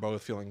we are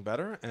both feeling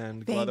better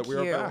and glad that we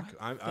are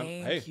back.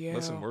 Thank you.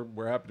 Listen,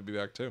 we're happy to be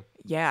back too.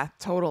 Yeah,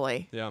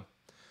 totally. Yeah.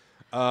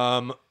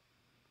 Wow.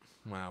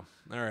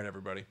 All right,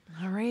 everybody.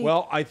 All right.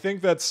 Well, I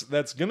think that's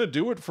gonna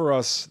do it for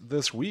us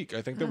this week.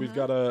 I think that we've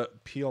got to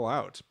peel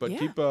out, but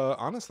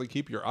honestly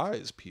keep your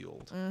eyes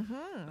peeled,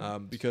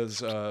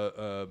 because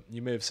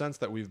you may have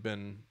sensed that we've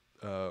been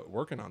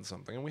working on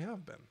something, and we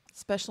have been.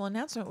 Special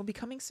announcement will be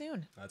coming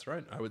soon. That's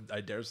right.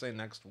 I dare say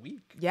next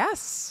week.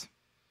 Yes,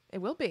 it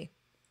will be.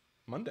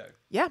 Monday.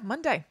 Yeah,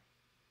 Monday.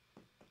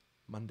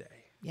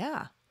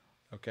 Yeah.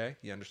 Okay,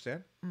 you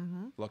understand?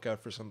 Look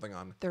out for something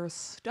on There's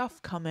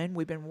stuff coming.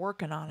 We've been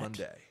working on it.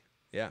 Monday.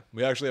 Yeah,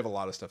 we actually have a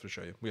lot of stuff to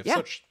show you. We have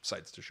such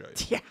sights to show you.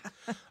 Yeah.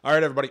 All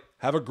right, everybody.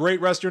 Have a great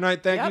rest of your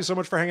night. Thank you so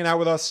much for hanging out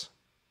with us.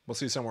 We'll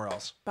see you somewhere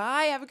else.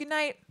 Bye. Have a good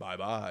night.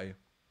 Bye-bye.